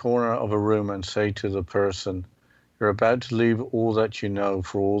appear in the corner of a room and say to the person, "You're about to leave all that you know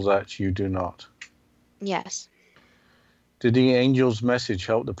for all that you do not"? Yes. Did the angel's message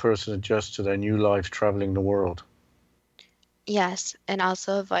help the person adjust to their new life traveling the world? Yes, and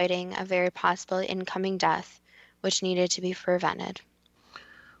also avoiding a very possible incoming death, which needed to be prevented.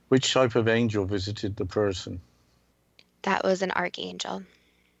 Which type of angel visited the person? That was an archangel.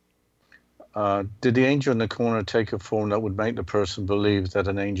 Did the angel in the corner take a form that would make the person believe that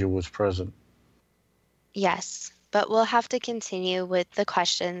an angel was present? Yes, but we'll have to continue with the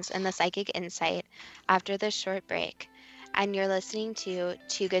questions and the psychic insight after this short break. And you're listening to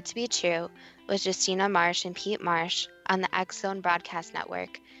Too Good to Be True with Justina Marsh and Pete Marsh on the X Zone Broadcast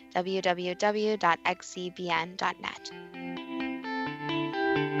Network, www.xzbn.net.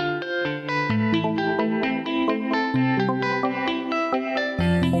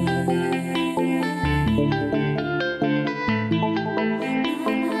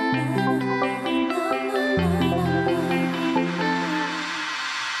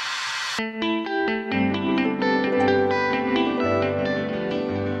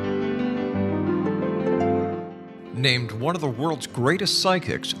 Named one of the world's greatest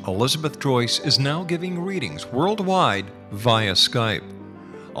psychics, Elizabeth Joyce is now giving readings worldwide via Skype.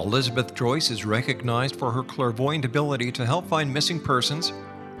 Elizabeth Joyce is recognized for her clairvoyant ability to help find missing persons,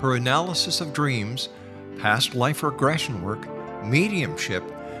 her analysis of dreams, past life regression work, mediumship,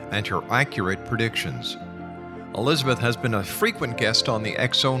 and her accurate predictions. Elizabeth has been a frequent guest on the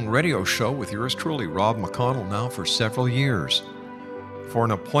X-Zone radio show with yours truly, Rob McConnell, now for several years. For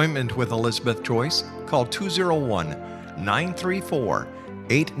an appointment with Elizabeth Joyce, call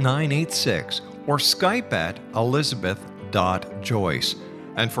 201-934-8986 or Skype at elizabeth.joyce.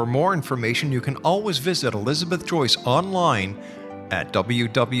 And for more information, you can always visit Elizabeth Joyce online at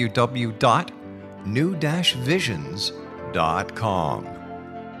www.new-visions.com.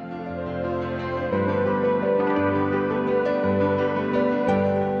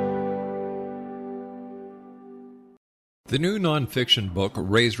 The new nonfiction book,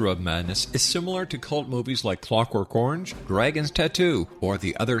 Razor of Madness, is similar to cult movies like Clockwork Orange, Dragon's Tattoo, or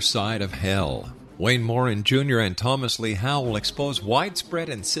The Other Side of Hell. Wayne Morin Jr. and Thomas Lee Howe will expose widespread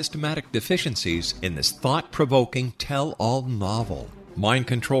and systematic deficiencies in this thought-provoking tell-all novel. Mind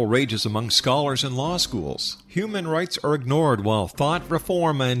control rages among scholars in law schools. Human rights are ignored while thought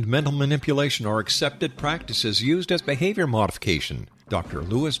reform and mental manipulation are accepted practices used as behavior modification. Dr.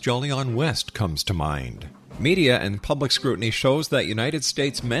 Louis Jolyon West comes to mind. Media and public scrutiny shows that United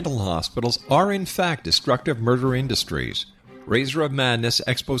States mental hospitals are in fact destructive murder industries. Razor of Madness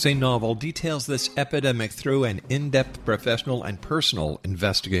expose novel details this epidemic through an in-depth professional and personal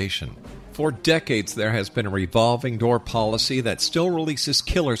investigation. For decades, there has been a revolving door policy that still releases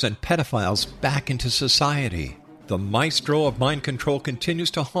killers and pedophiles back into society. The maestro of mind control continues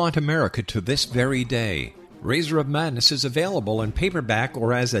to haunt America to this very day. Razor of Madness is available in paperback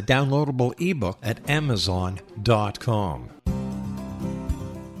or as a downloadable ebook at Amazon.com.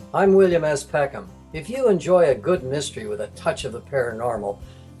 I'm William S. Peckham. If you enjoy a good mystery with a touch of the paranormal,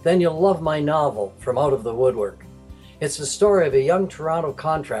 then you'll love my novel, From Out of the Woodwork. It's the story of a young Toronto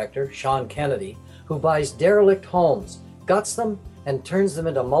contractor, Sean Kennedy, who buys derelict homes, guts them, and turns them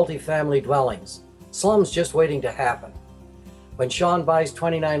into multifamily dwellings. Slums just waiting to happen. When Sean buys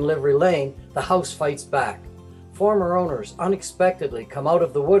 29 Livery Lane, the house fights back. Former owners unexpectedly come out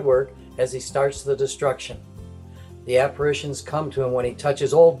of the woodwork as he starts the destruction. The apparitions come to him when he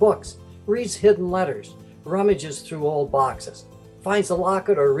touches old books, reads hidden letters, rummages through old boxes, finds a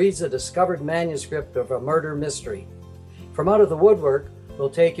locket, or reads a discovered manuscript of a murder mystery. From Out of the Woodwork will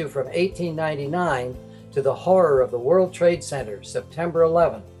take you from 1899 to the horror of the World Trade Center, September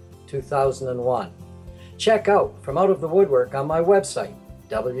 11, 2001. Check out From Out of the Woodwork on my website,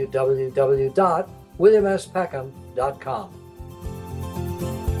 www.williamspeckham.com.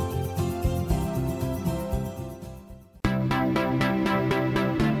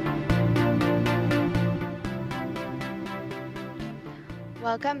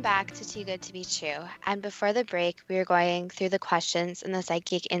 Welcome back to Too Good to Be True. And before the break, we were going through the questions in the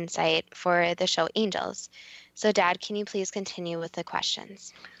Psychic Insight for the show Angels. So, Dad, can you please continue with the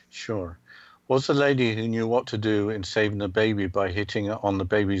questions? Sure. Was the lady who knew what to do in saving the baby by hitting on the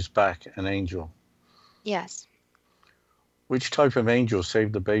baby's back an angel? Yes. Which type of angel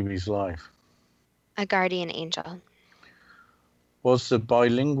saved the baby's life? A guardian angel. Was the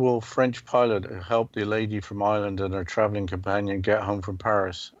bilingual French pilot who helped the lady from Ireland and her traveling companion get home from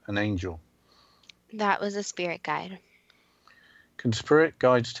Paris an angel? That was a spirit guide. Can spirit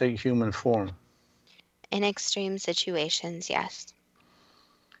guides take human form? In extreme situations, yes.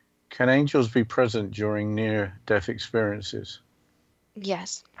 Can angels be present during near-death experiences?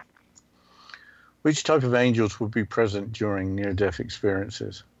 Yes. Which type of angels would be present during near-death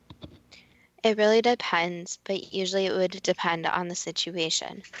experiences? It really depends, but usually it would depend on the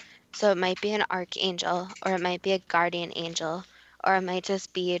situation. So it might be an archangel, or it might be a guardian angel, or it might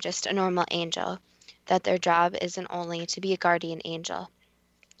just be a normal angel, that their job isn't only to be a guardian angel.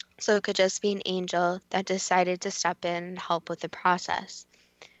 So it could just be an angel that decided to step in and help with the process.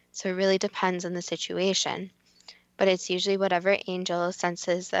 So it really depends on the situation. But it's usually whatever angel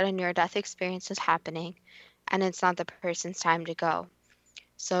senses that a near-death experience is happening, and it's not the person's time to go.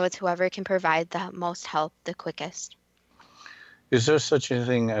 So it's whoever can provide the most help the quickest. Is there such a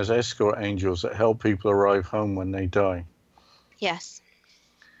thing as escort angels that help people arrive home when they die? Yes.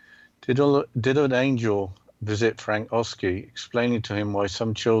 Did an angel visit Frank Oski, explaining to him why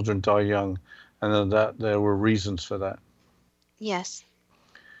some children die young and that there were reasons for that? Yes.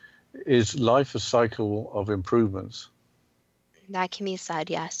 Is life a cycle of improvements? That can be said,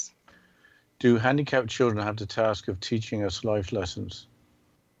 yes. Do handicapped children have the task of teaching us life lessons?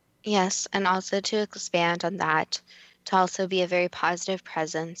 Yes, and also to expand on that, to also be a very positive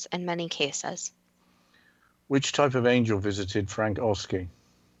presence in many cases. Which type of angel visited Frank Oski?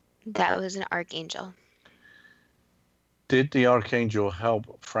 That was an archangel. Did the archangel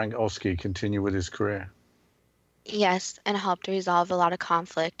help Frank Oski continue with his career? Yes, and helped resolve a lot of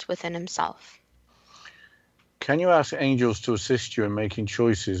conflict within himself. Can you ask angels to assist you in making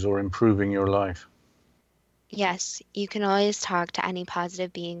choices or improving your life? Yes, you can always talk to any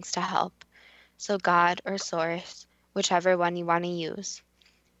positive beings to help. So God or Source, whichever one you want to use.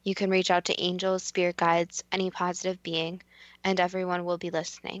 You can reach out to angels, spirit guides, any positive being, and everyone will be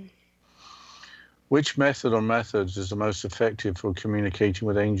listening. Which method or methods is the most effective for communicating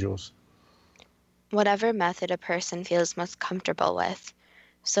with angels? Whatever method a person feels most comfortable with.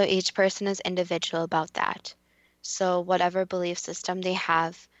 So each person is individual about that. So whatever belief system they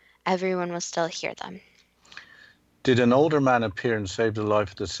have, everyone will still hear them. Did an older man appear and save the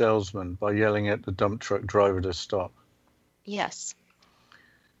life of the salesman by yelling at the dump truck driver to stop? Yes.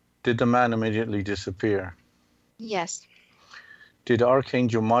 Did the man immediately disappear? Yes. Did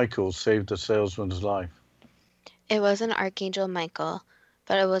Archangel Michael save the salesman's life? It wasn't Archangel Michael,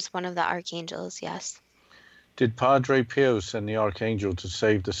 but it was one of the archangels, yes. Did Padre Pio send the archangel to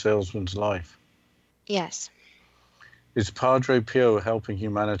save the salesman's life? Yes. Is Padre Pio helping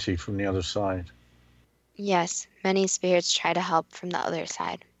humanity from the other side? Yes, many spirits try to help from the other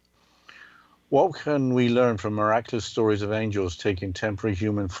side. What can we learn from miraculous stories of angels taking temporary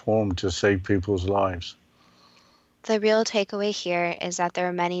human form to save people's lives? The real takeaway here is that there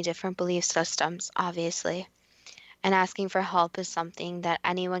are many different belief systems, obviously, and asking for help is something that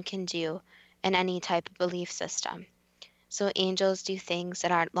anyone can do in any type of belief system. So angels do things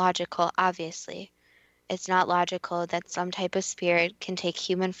that aren't logical, obviously. It's not logical that some type of spirit can take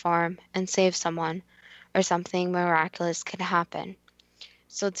human form and save someone, or something miraculous can happen.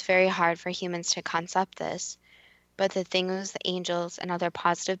 So it's very hard for humans to concept this. But the thing is, the angels and other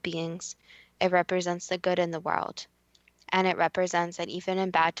positive beings, it represents the good in the world. And it represents that even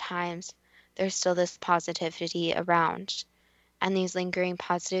in bad times, there's still this positivity around. And these lingering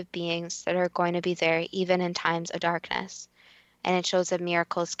positive beings that are going to be there even in times of darkness. And it shows that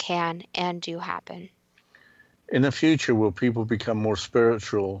miracles can and do happen. In the future, will people become more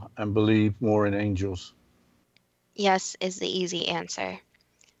spiritual and believe more in angels? Yes is the easy answer.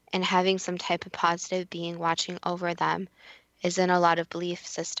 And having some type of positive being watching over them is in a lot of belief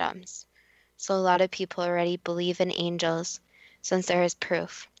systems. So a lot of people already believe in angels since there is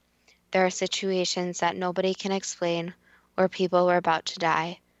proof. There are situations that nobody can explain where people were about to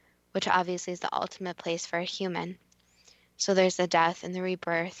die, which obviously is the ultimate place for a human. So there's the death and the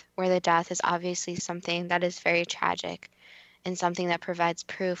rebirth, where the death is obviously something that is very tragic and something that provides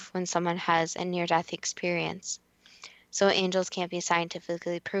proof when someone has a near-death experience. So angels can't be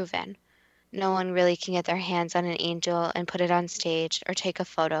scientifically proven. No one really can get their hands on an angel and put it on stage or take a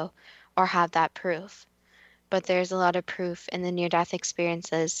photo or have that proof. But there's a lot of proof in the near-death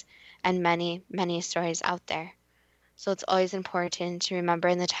experiences and many, many stories out there. So it's always important to remember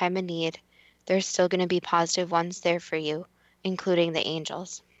in the time of need, there's still going to be positive ones there for you, including the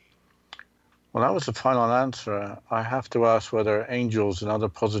angels. Well, that was the final answer. I have to ask whether angels and other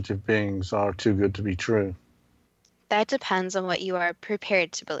positive beings are too good to be true. That depends on what you are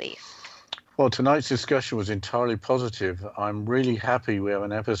prepared to believe. Well, tonight's discussion was entirely positive. I'm really happy we have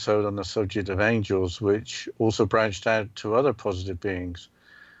an episode on the subject of angels, which also branched out to other positive beings.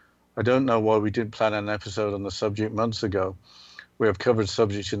 I don't know why we didn't plan an episode on the subject months ago. We have covered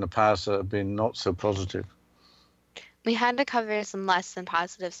subjects in the past that have been not so positive. We had to cover some less than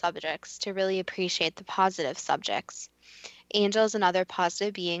positive subjects to really appreciate the positive subjects. Angels and other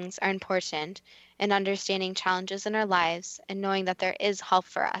positive beings are important in understanding challenges in our lives and knowing that there is help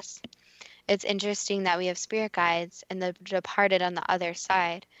for us. It's interesting that we have spirit guides and the departed on the other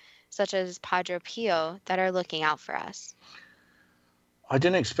side, such as Padre Pio, that are looking out for us. I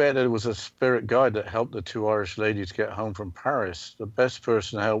didn't expect that it was a spirit guide that helped the two Irish ladies get home from Paris. The best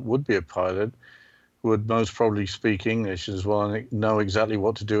person to help would be a pilot who would most probably speak English as well and know exactly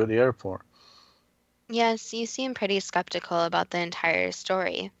what to do at the airport. Yes, you seem pretty skeptical about the entire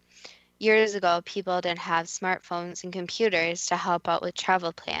story. Years ago, people didn't have smartphones and computers to help out with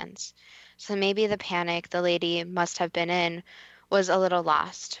travel plans. So maybe the panic the lady must have been in was a little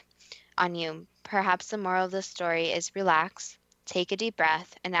lost on you. Perhaps the moral of the story is relax, take a deep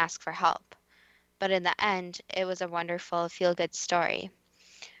breath, and ask for help. But in the end, it was a wonderful, feel-good story.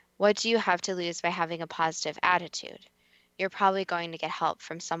 What do you have to lose by having a positive attitude? You're probably going to get help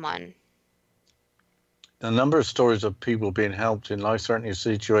from someone. The number of stories of people being helped in life-threatening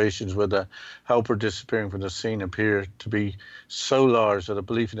situations where the helper disappearing from the scene appear to be so large that a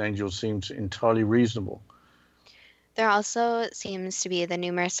belief in angels seems entirely reasonable. There also seems to be the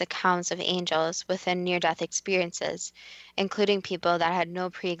numerous accounts of angels within near-death experiences, including people that had no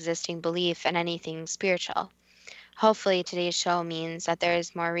pre-existing belief in anything spiritual. Hopefully today's show means that there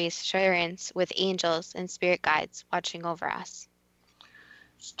is more reassurance with angels and spirit guides watching over us.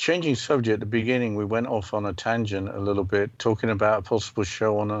 Changing subject, at the beginning we went off on a tangent a little bit, talking about a possible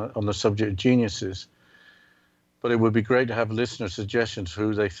show on the subject of geniuses. But it would be great to have listener suggestions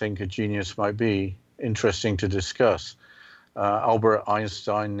who they think a genius might be, interesting to discuss. Albert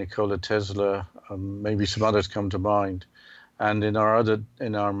Einstein, Nikola Tesla, maybe some others come to mind. And in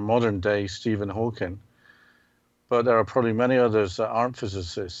our modern day, Stephen Hawking. But there are probably many others that aren't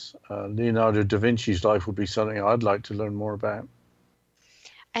physicists. Leonardo da Vinci's life would be something I'd like to learn more about.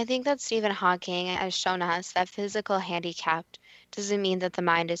 I think that Stephen Hawking has shown us that physical handicap doesn't mean that the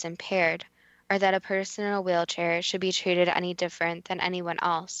mind is impaired, or that a person in a wheelchair should be treated any different than anyone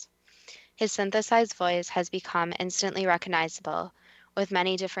else. His synthesized voice has become instantly recognizable, with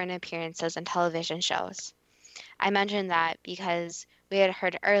many different appearances in television shows. I mentioned that because we had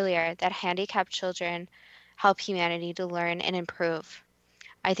heard earlier that handicapped children help humanity to learn and improve.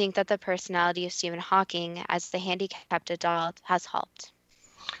 I think that the personality of Stephen Hawking as the handicapped adult has helped.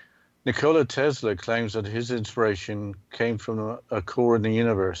 Nikola Tesla claims that his inspiration came from a core in the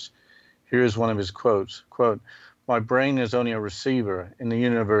universe. Here is one of his quotes, quote, "My brain is only a receiver. In the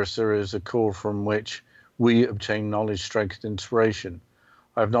universe there is a core from which we obtain knowledge, strength, and inspiration.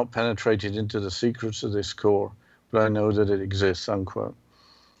 I have not penetrated into the secrets of this core, but I know that it exists," unquote.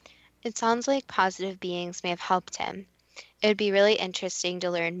 It sounds like positive beings may have helped him. It would be really interesting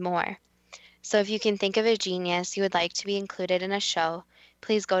to learn more. So if you can think of a genius you would like to be included in a show,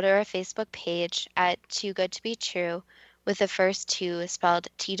 please go to our Facebook page at Too Good to Be True with the first two spelled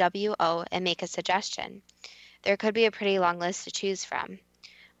TWO and make a suggestion. There could be a pretty long list to choose from.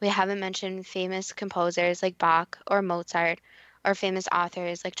 We haven't mentioned famous composers like Bach or Mozart, or famous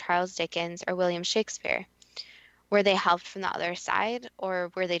authors like Charles Dickens or William Shakespeare. Were they helped from the other side,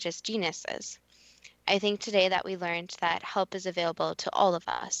 or were they just geniuses? I think today that we learned that help is available to all of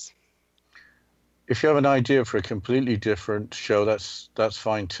us. If you have an idea for a completely different show, that's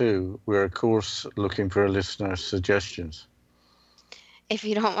fine too. We're, of course, looking for listener suggestions. If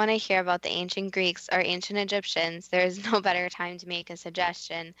you don't want to hear about the ancient Greeks or ancient Egyptians, there is no better time to make a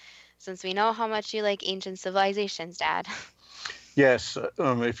suggestion, since we know how much you like ancient civilizations, Dad. Yes,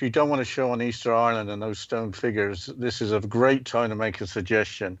 if you don't want to show on Easter Island and those stone figures, this is a great time to make a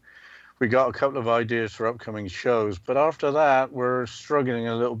suggestion. We got a couple of ideas for upcoming shows, but after that, we're struggling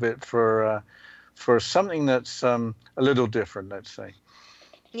a little bit for something that's a little different, let's say.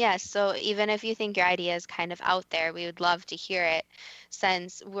 Yes, so even if you think your idea is kind of out there, we would love to hear it,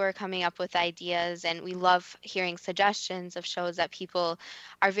 since we're coming up with ideas and we love hearing suggestions of shows that people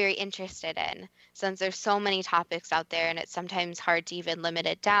are very interested in, since there's so many topics out there and it's sometimes hard to even limit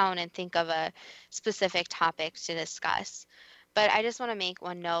it down and think of a specific topic to discuss. But I just want to make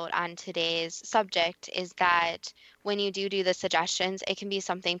one note on today's subject is that when you do the suggestions, it can be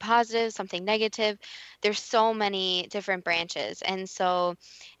something positive, something negative. There's so many different branches. And so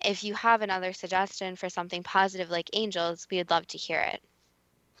if you have another suggestion for something positive like angels, we would love to hear it.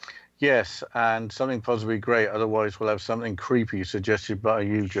 Yes, and something possibly great. Otherwise, we'll have something creepy suggested by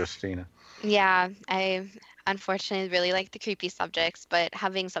you, Justina. Yeah, I unfortunately really like the creepy subjects, but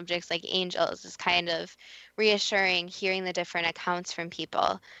having subjects like angels is kind of reassuring, hearing the different accounts from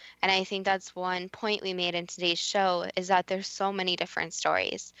people. And I think that's one point we made in today's show is that there's so many different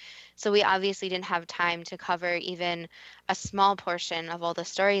stories. So we obviously didn't have time to cover even a small portion of all the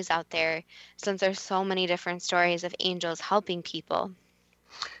stories out there, since there's so many different stories of angels helping people.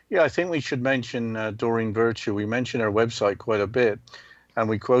 Yeah, I think we should mention Doreen Virtue. We mentioned her website quite a bit, and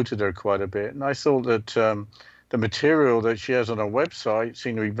we quoted her quite a bit. And I thought that the material that she has on her website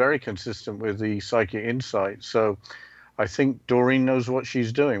seemed to be very consistent with the psychic insight. So I think Doreen knows what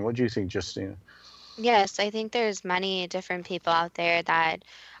she's doing. What do you think, Justina? Yes, I think there's many different people out there that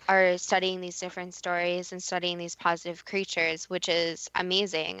are studying these different stories and studying these positive creatures, which is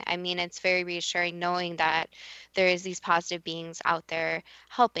amazing. I mean, it's very reassuring knowing that there is these positive beings out there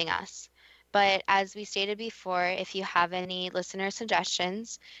helping us. But as we stated before, if you have any listener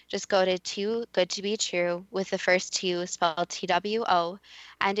suggestions, just go to Too Good to Be True with the first two spelled TWO.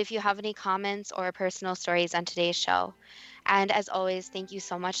 And if you have any comments or personal stories on today's show. And as always, thank you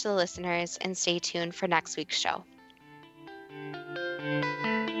so much to the listeners and stay tuned for next week's show.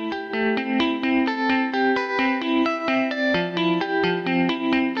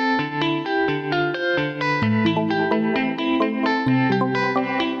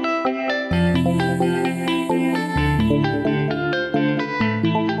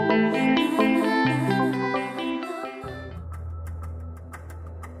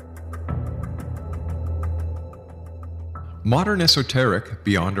 Modern Esoteric,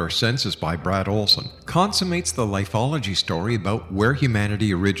 Beyond Our Senses by Brad Olson, consummates the lifeology story about where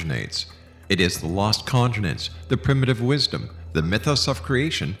humanity originates. It is the lost continents, the primitive wisdom, the mythos of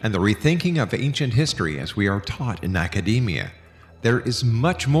creation, and the rethinking of ancient history as we are taught in academia. There is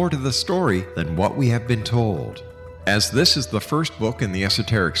much more to the story than what we have been told. As this is the first book in the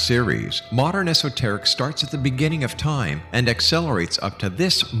esoteric series, modern esoteric starts at the beginning of time and accelerates up to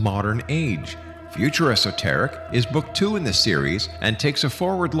this modern age. Future Esoteric is book 2 in the series and takes a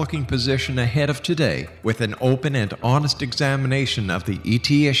forward-looking position ahead of today with an open and honest examination of the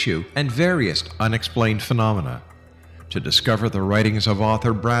ET issue and various unexplained phenomena. To discover the writings of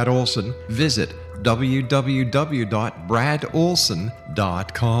author Brad Olson, visit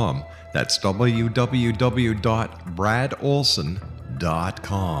www.bradolson.com. That's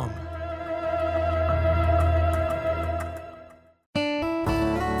www.bradolson.com.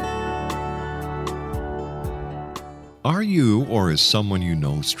 Are you or is someone you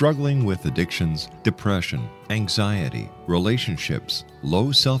know struggling with addictions, depression, anxiety, relationships,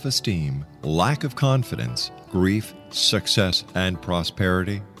 low self-esteem, lack of confidence, grief, success, and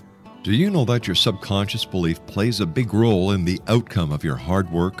prosperity? Do you know that your subconscious belief plays a big role in the outcome of your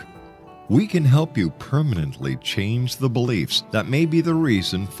hard work? We can help you permanently change the beliefs that may be the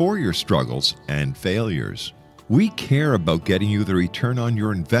reason for your struggles and failures. We care about getting you the return on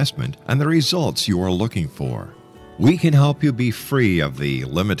your investment and the results you are looking for. We can help you be free of the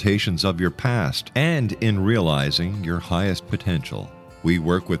limitations of your past and in realizing your highest potential. We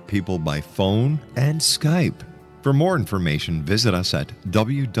work with people by phone and Skype. For more information, visit us at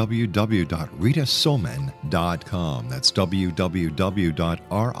www.ritasoman.com. That's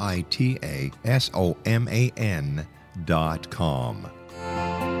www.ritasoman.com.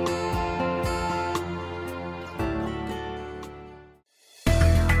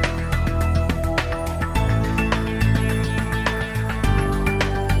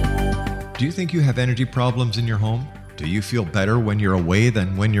 Do you think you have energy problems in your home? Do you feel better when you're away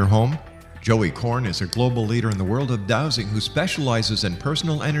than when you're home? Joey Korn is a global leader in the world of dowsing who specializes in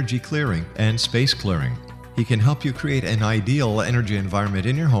personal energy clearing and space clearing. He can help you create an ideal energy environment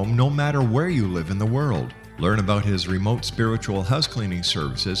in your home no matter where you live in the world. Learn about his remote spiritual house cleaning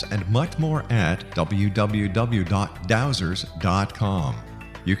services and much more at www.dowsers.com.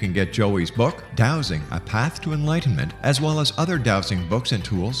 You can get Joey's book, Dowsing, A Path to Enlightenment, as well as other dowsing books and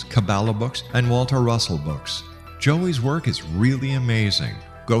tools, Kabbalah books, and Walter Russell books. Joey's work is really amazing.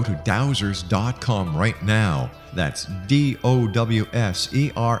 Go to dowsers.com right now. That's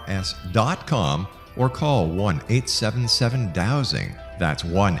DOWSERS.com or call 1-877-DOWSING. That's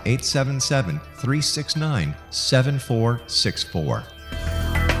 1-877-369-7464.